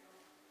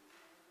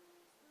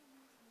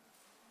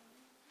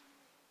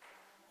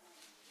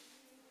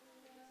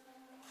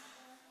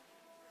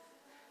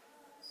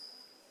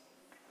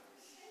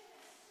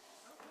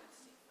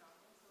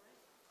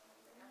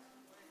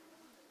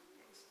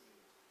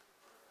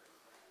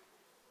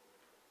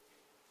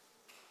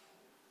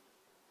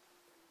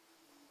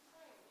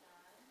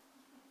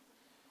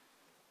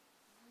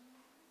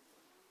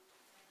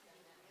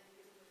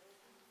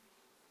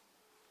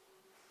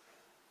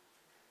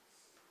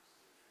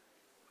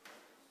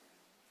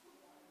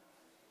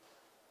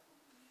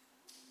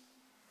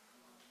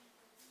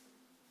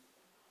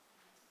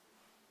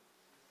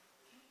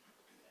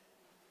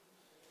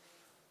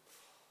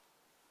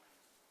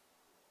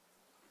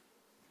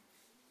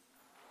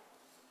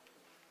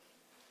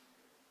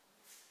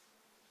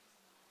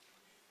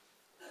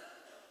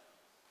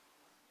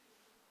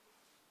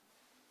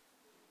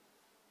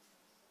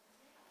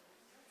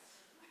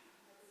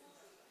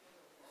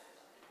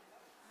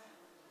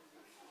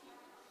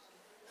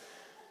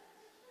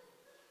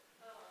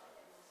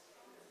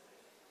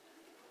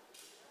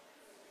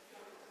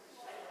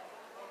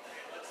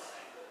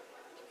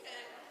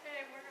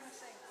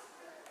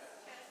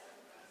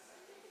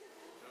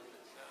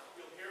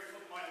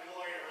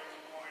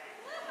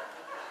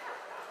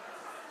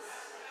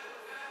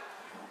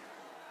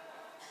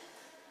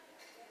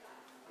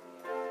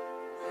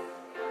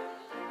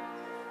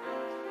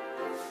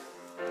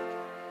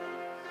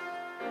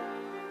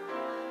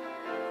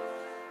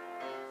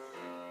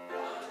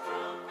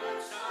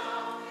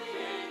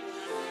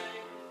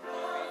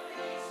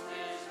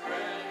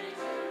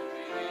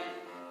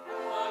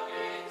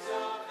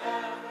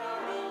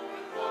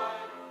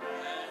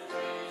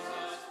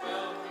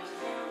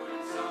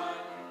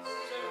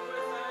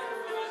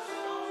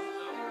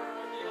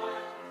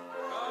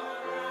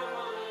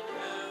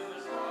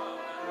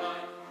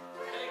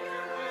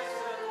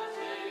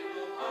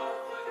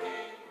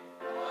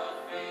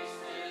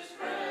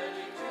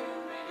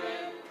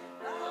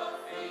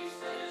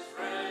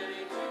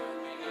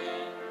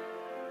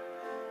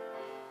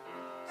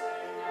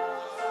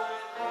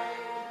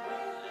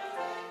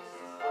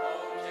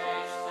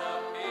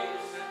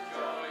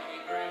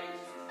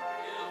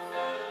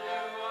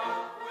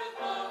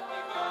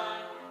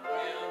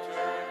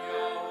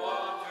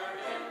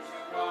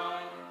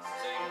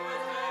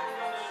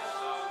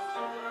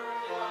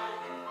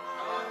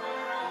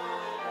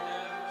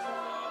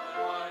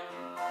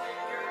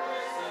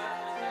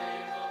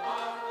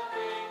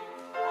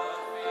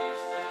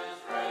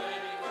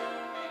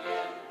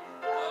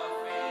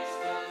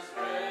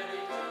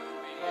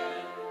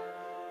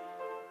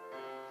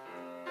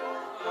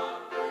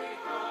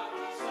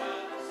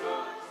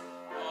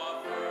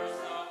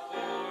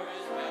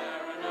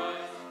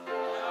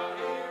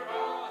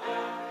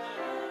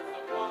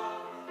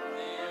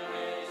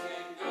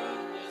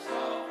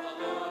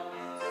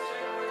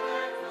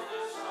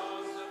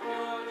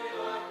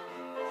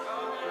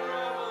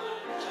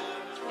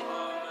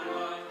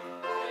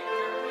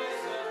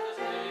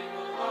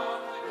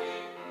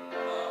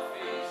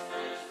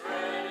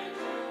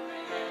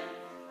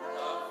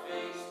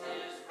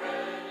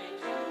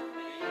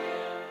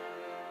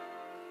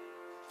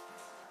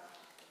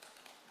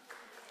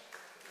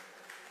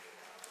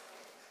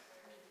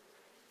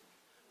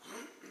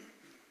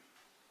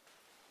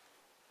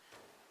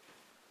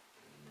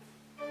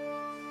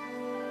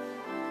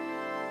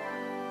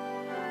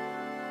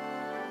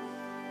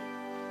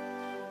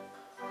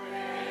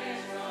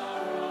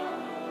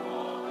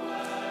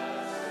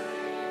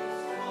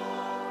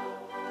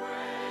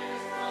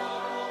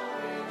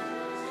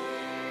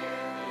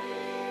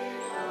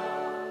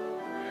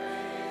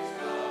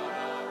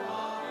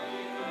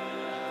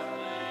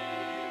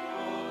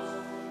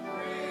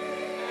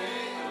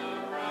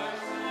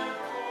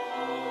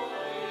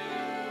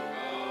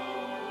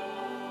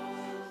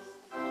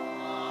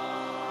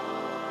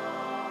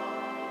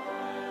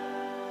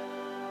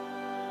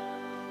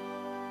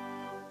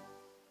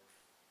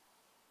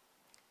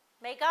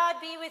 May God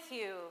be with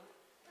you.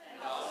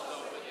 And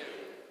also with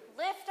you.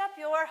 Lift up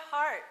your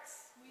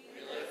hearts.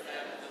 We lift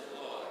them to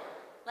the Lord.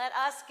 Let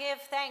us give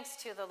thanks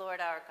to the Lord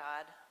our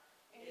God.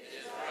 It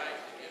is right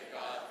to give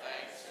God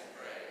thanks and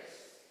praise.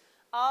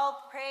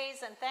 All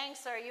praise and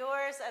thanks are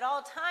yours at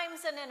all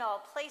times and in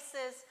all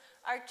places,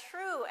 our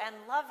true and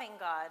loving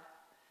God.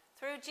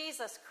 Through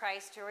Jesus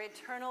Christ, your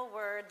eternal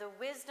word, the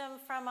wisdom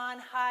from on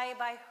high,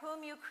 by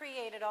whom you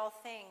created all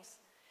things.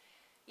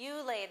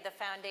 You laid the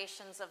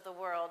foundations of the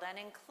world and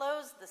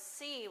enclosed the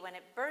sea when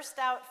it burst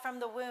out from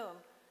the womb.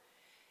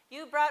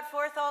 You brought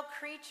forth all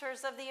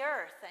creatures of the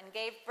earth and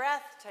gave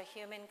breath to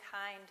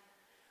humankind.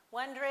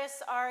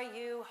 Wondrous are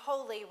you,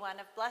 Holy One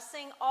of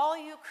blessing. All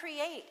you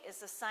create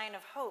is a sign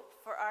of hope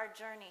for our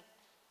journey.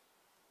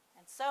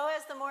 And so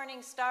as the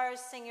morning stars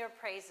sing your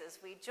praises,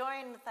 we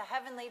join with the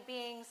heavenly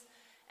beings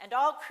and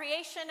all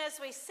creation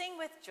as we sing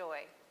with joy.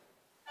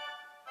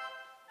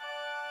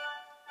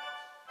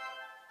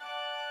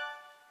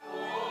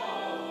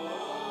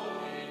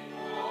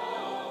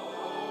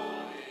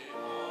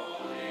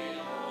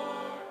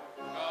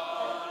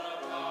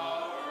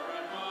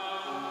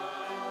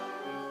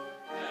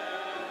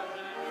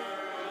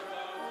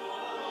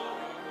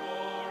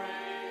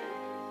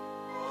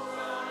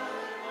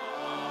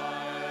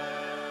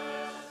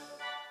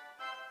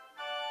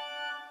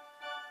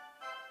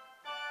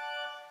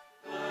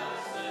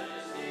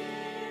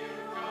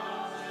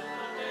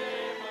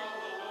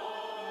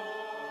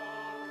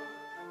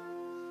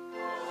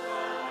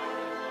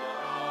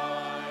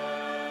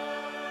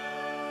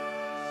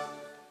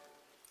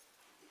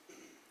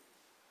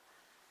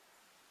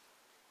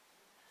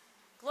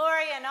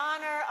 Glory and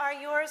honor are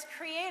yours,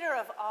 Creator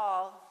of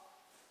all.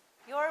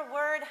 Your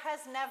word has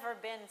never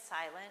been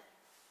silent.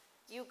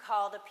 You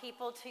called a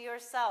people to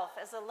yourself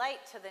as a light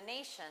to the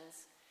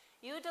nations.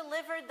 You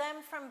delivered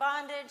them from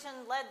bondage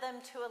and led them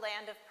to a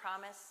land of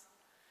promise.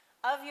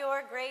 Of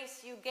your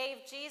grace, you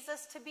gave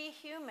Jesus to be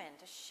human,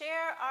 to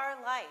share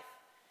our life,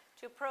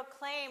 to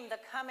proclaim the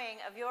coming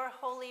of your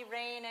holy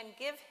reign and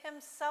give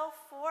himself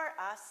for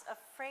us a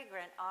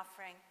fragrant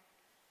offering.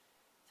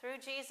 Through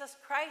Jesus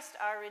Christ,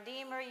 our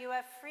Redeemer, you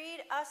have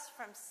freed us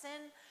from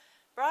sin,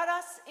 brought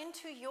us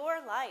into your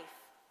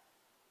life,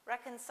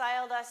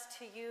 reconciled us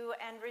to you,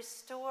 and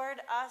restored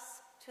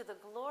us to the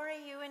glory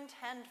you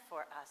intend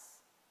for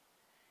us.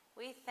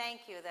 We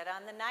thank you that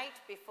on the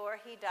night before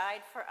he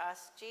died for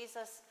us,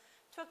 Jesus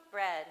took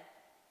bread.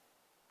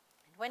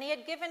 And when he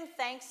had given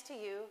thanks to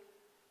you,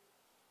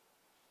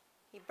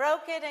 he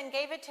broke it and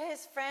gave it to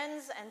his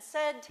friends and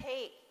said,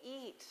 "Take,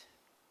 eat.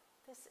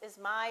 This is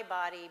my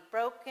body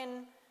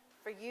broken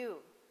for you.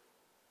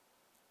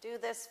 Do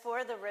this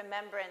for the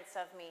remembrance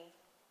of me."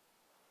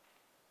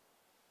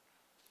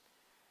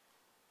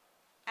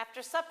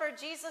 After supper,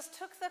 Jesus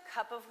took the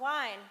cup of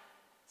wine,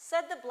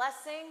 said the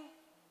blessing,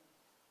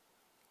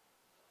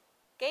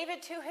 gave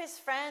it to his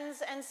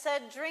friends, and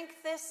said,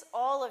 "Drink this,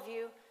 all of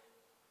you.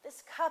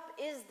 This cup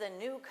is the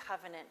new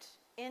covenant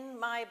in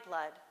my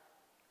blood,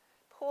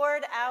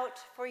 poured out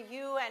for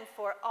you and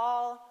for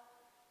all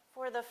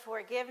for the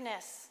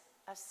forgiveness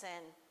of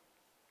sin.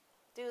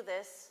 Do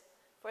this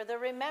for the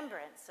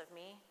remembrance of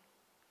me."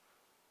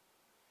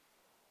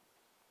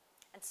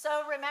 And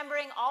so,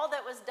 remembering all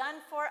that was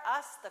done for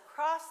us, the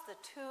cross, the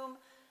tomb,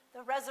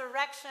 the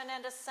resurrection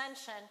and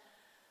ascension,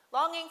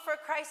 longing for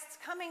Christ's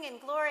coming in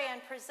glory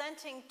and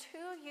presenting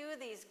to you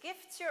these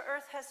gifts your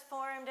earth has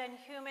formed and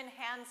human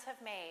hands have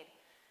made,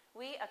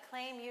 we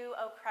acclaim you,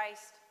 O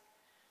Christ.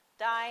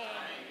 Dying,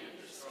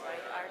 you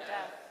destroyed our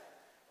death.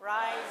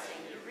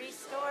 Rising, you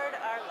restored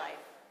our life.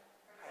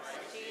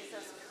 Christ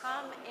Jesus,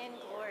 come in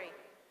glory.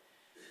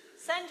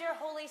 Send your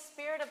Holy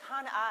Spirit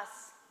upon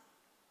us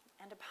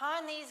and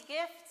upon these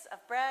gifts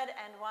of bread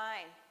and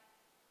wine,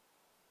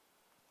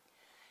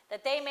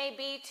 that they may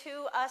be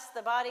to us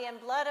the body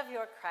and blood of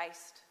your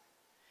Christ.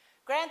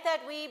 Grant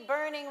that we,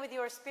 burning with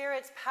your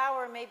Spirit's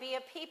power, may be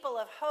a people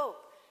of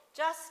hope,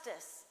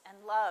 justice,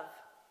 and love.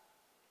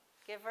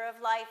 Giver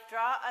of life,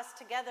 draw us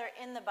together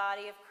in the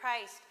body of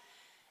Christ,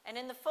 and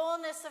in the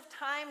fullness of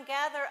time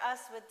gather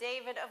us with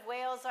David of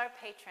Wales, our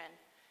patron,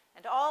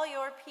 and all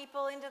your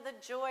people into the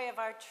joy of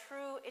our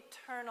true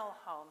eternal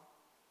home.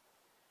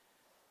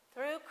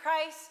 Through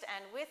Christ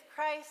and with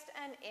Christ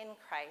and in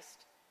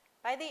Christ,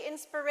 by the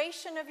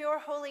inspiration of your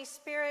Holy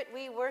Spirit,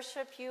 we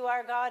worship you,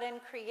 our God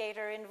and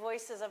Creator, in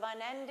voices of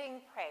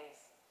unending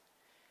praise.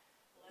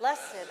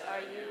 Blessed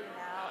are you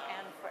now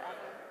and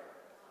forever.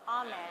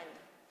 Amen.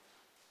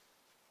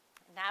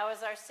 Now,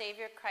 as our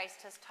Savior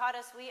Christ has taught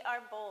us, we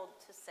are bold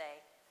to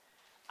say,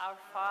 "Our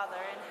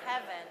Father in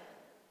heaven,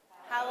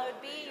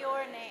 hallowed be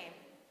your name.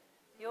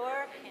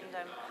 Your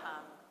kingdom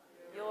come.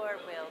 Your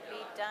will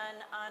be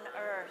done on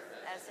earth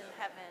as in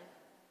heaven.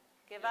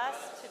 Give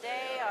us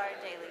today our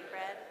daily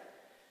bread.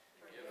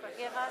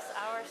 Forgive us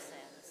our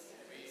sins,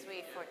 as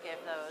we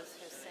forgive those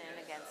who sin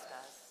against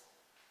us.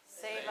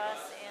 Save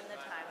us in the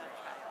time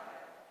of trial,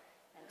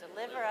 and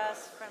deliver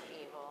us from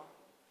evil.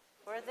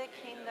 For the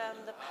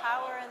kingdom, the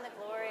power, and the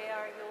glory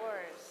are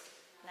yours,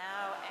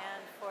 now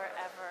and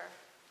forever.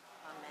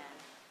 Amen."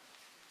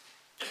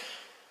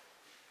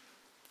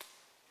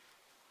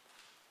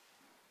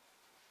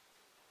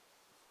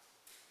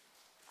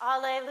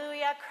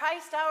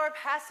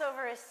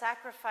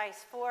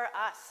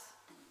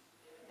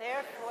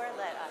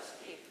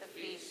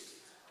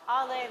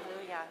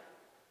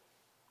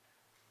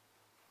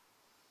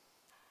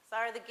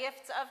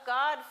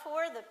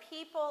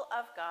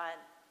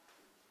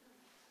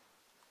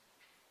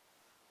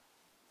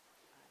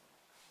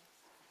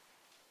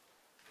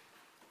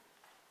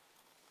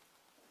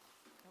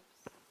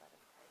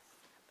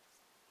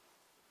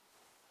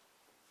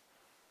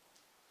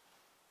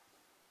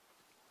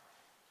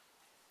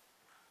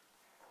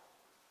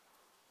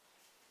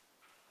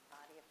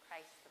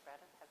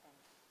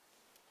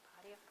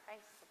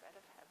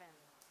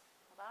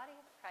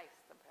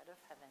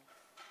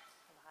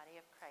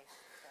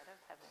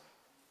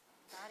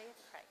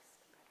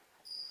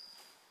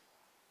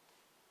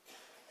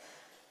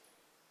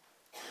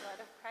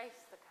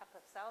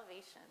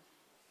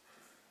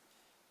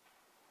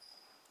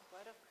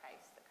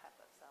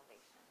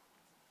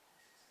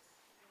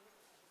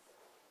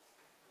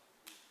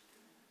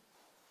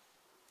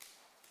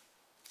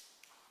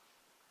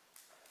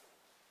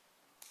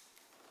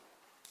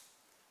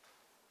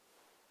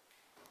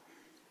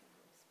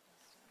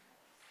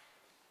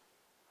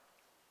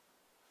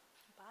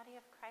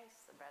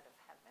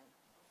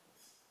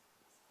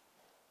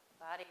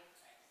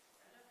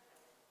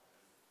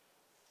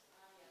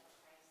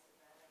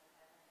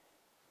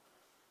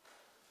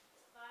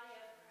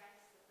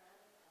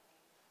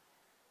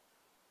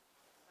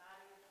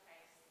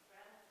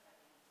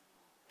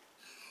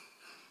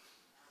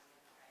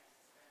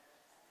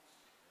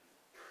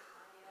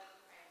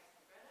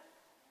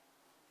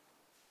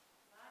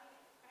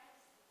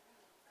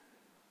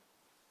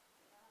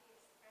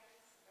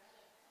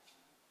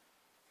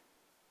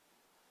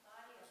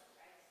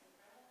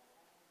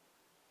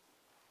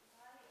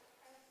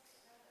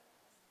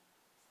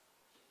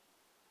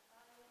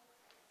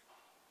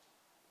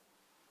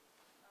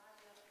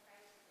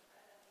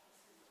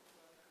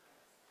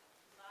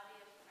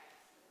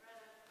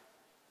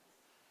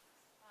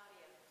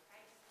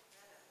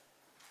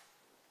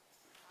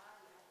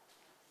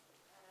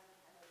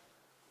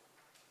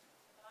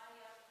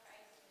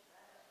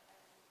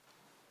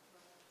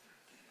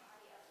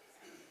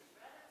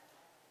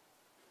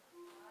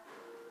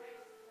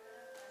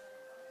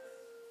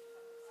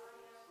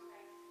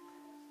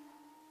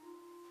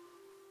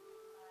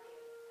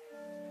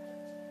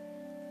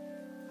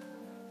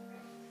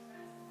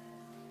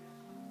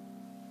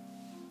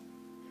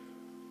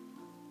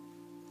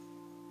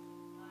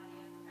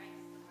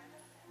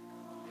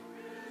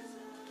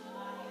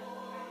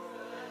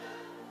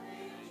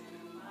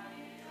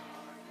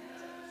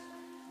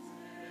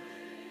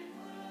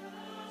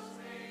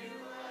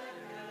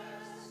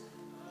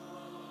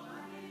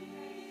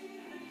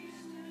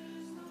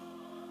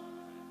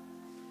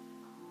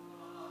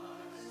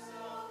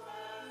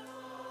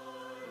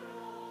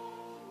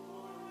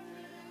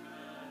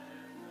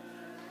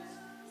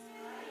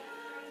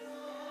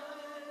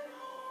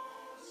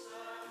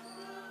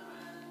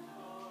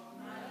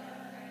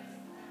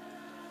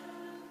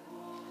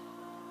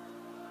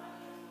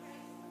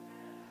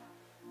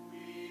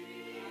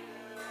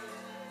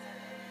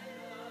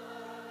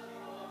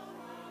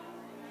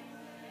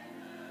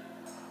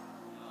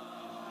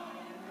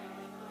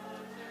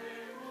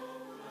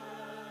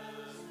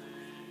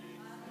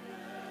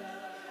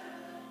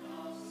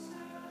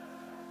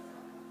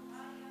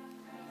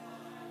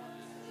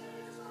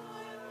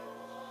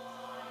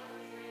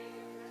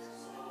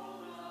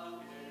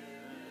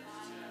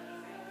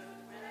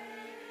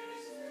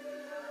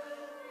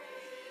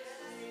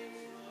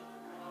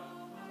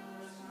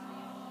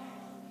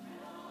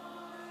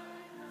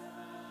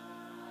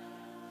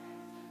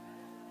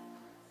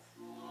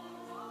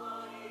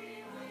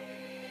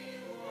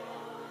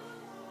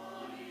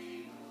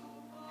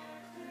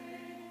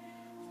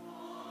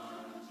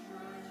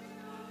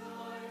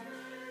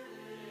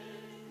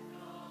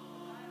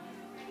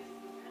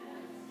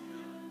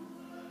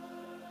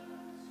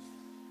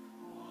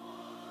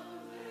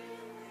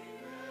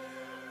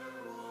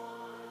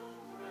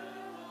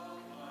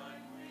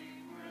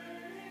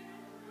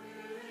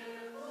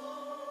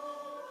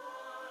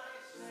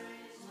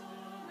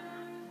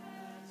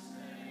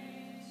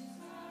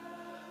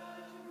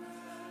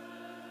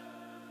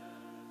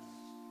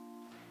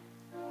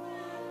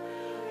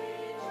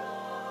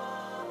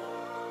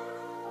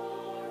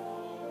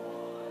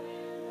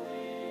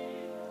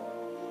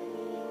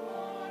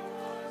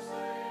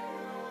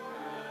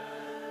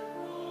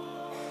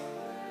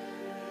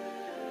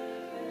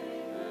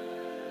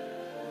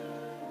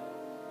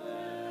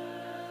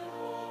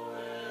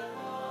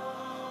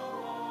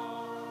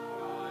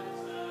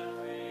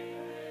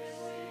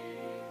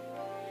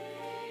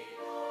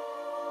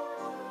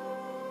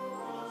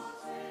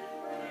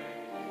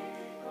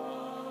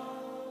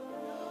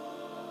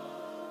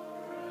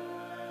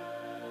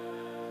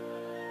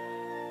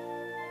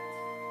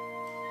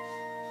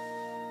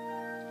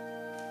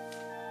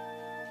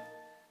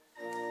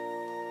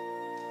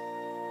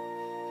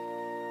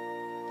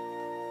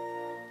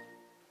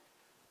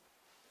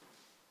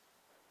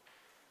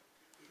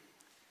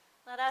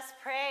 Let us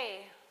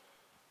pray.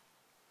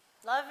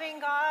 Loving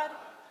God,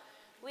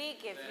 we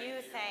give you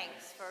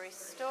thanks for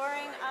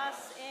restoring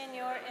us in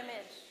your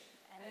image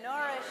and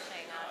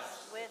nourishing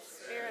us with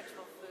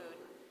spiritual food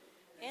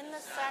in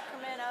the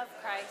sacrament of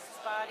Christ's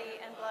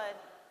body and blood.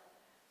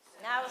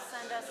 Now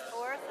send us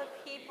forth a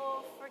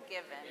people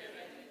forgiven,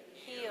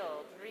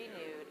 healed,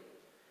 renewed,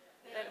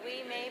 that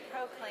we may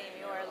proclaim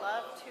your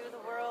love to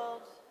the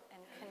world and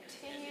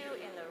continue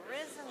in the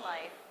risen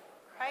life,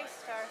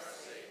 Christ our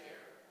Savior.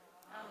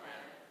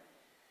 Amen.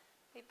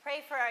 We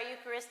pray for our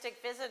Eucharistic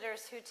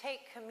visitors who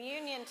take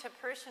communion to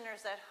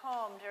parishioners at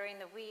home during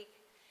the week.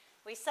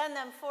 We send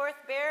them forth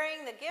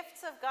bearing the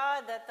gifts of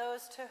God, that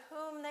those to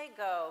whom they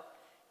go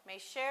may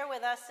share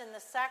with us in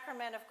the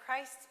sacrament of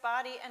Christ's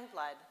body and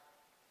blood.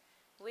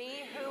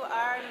 We who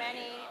are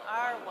many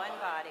are one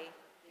body,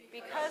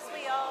 because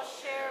we all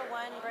share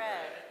one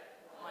bread,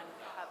 one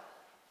cup.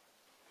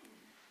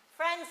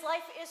 Friends,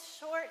 life is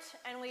short,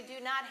 and we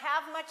do not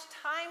have much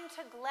time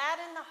to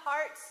gladden the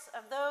hearts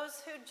of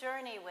those who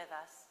journey with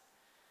us.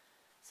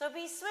 So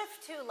be swift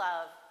to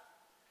love,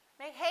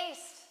 make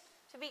haste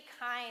to be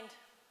kind,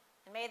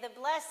 and may the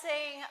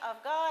blessing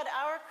of God,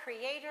 our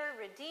Creator,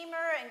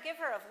 Redeemer, and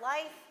Giver of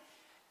life,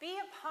 be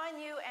upon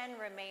you and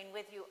remain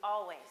with you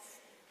always.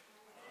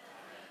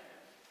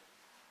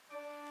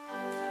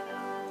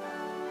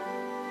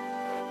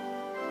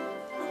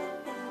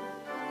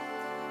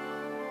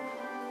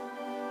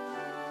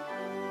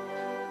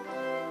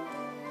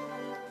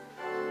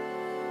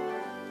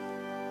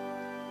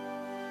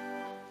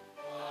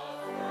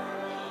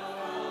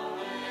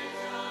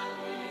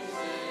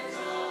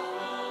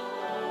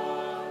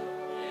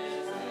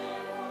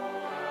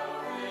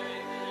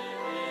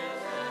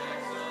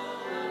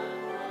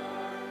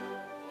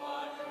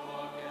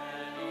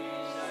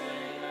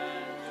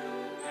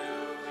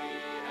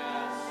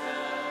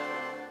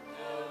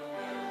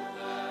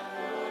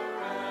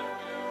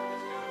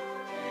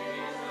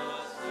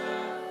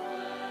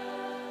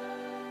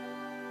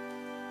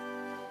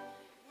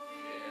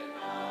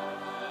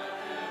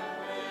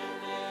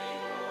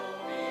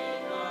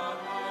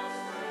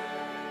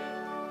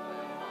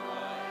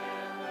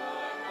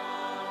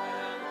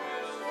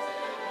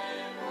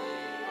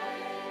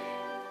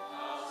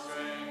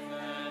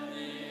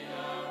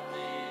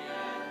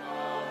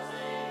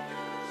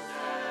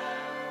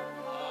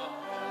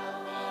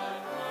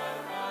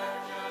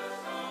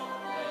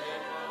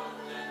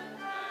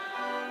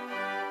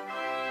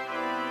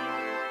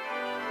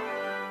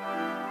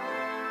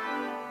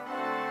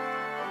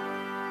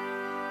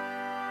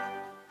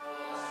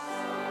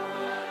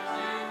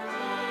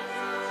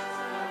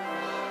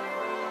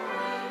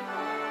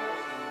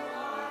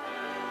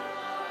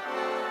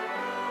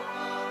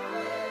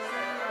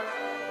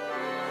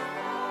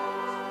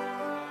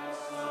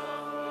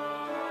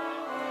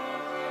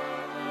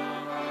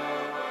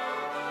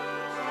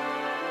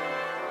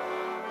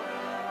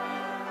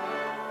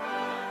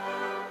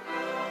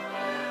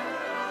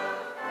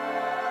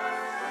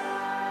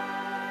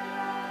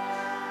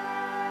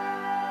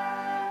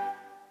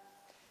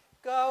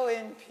 Go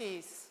in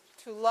peace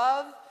to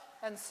love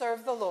and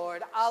serve the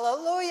Lord.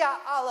 Alleluia,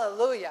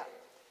 alleluia.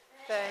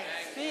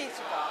 Thanks be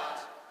to God.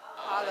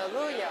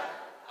 Alleluia,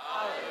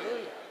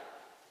 alleluia.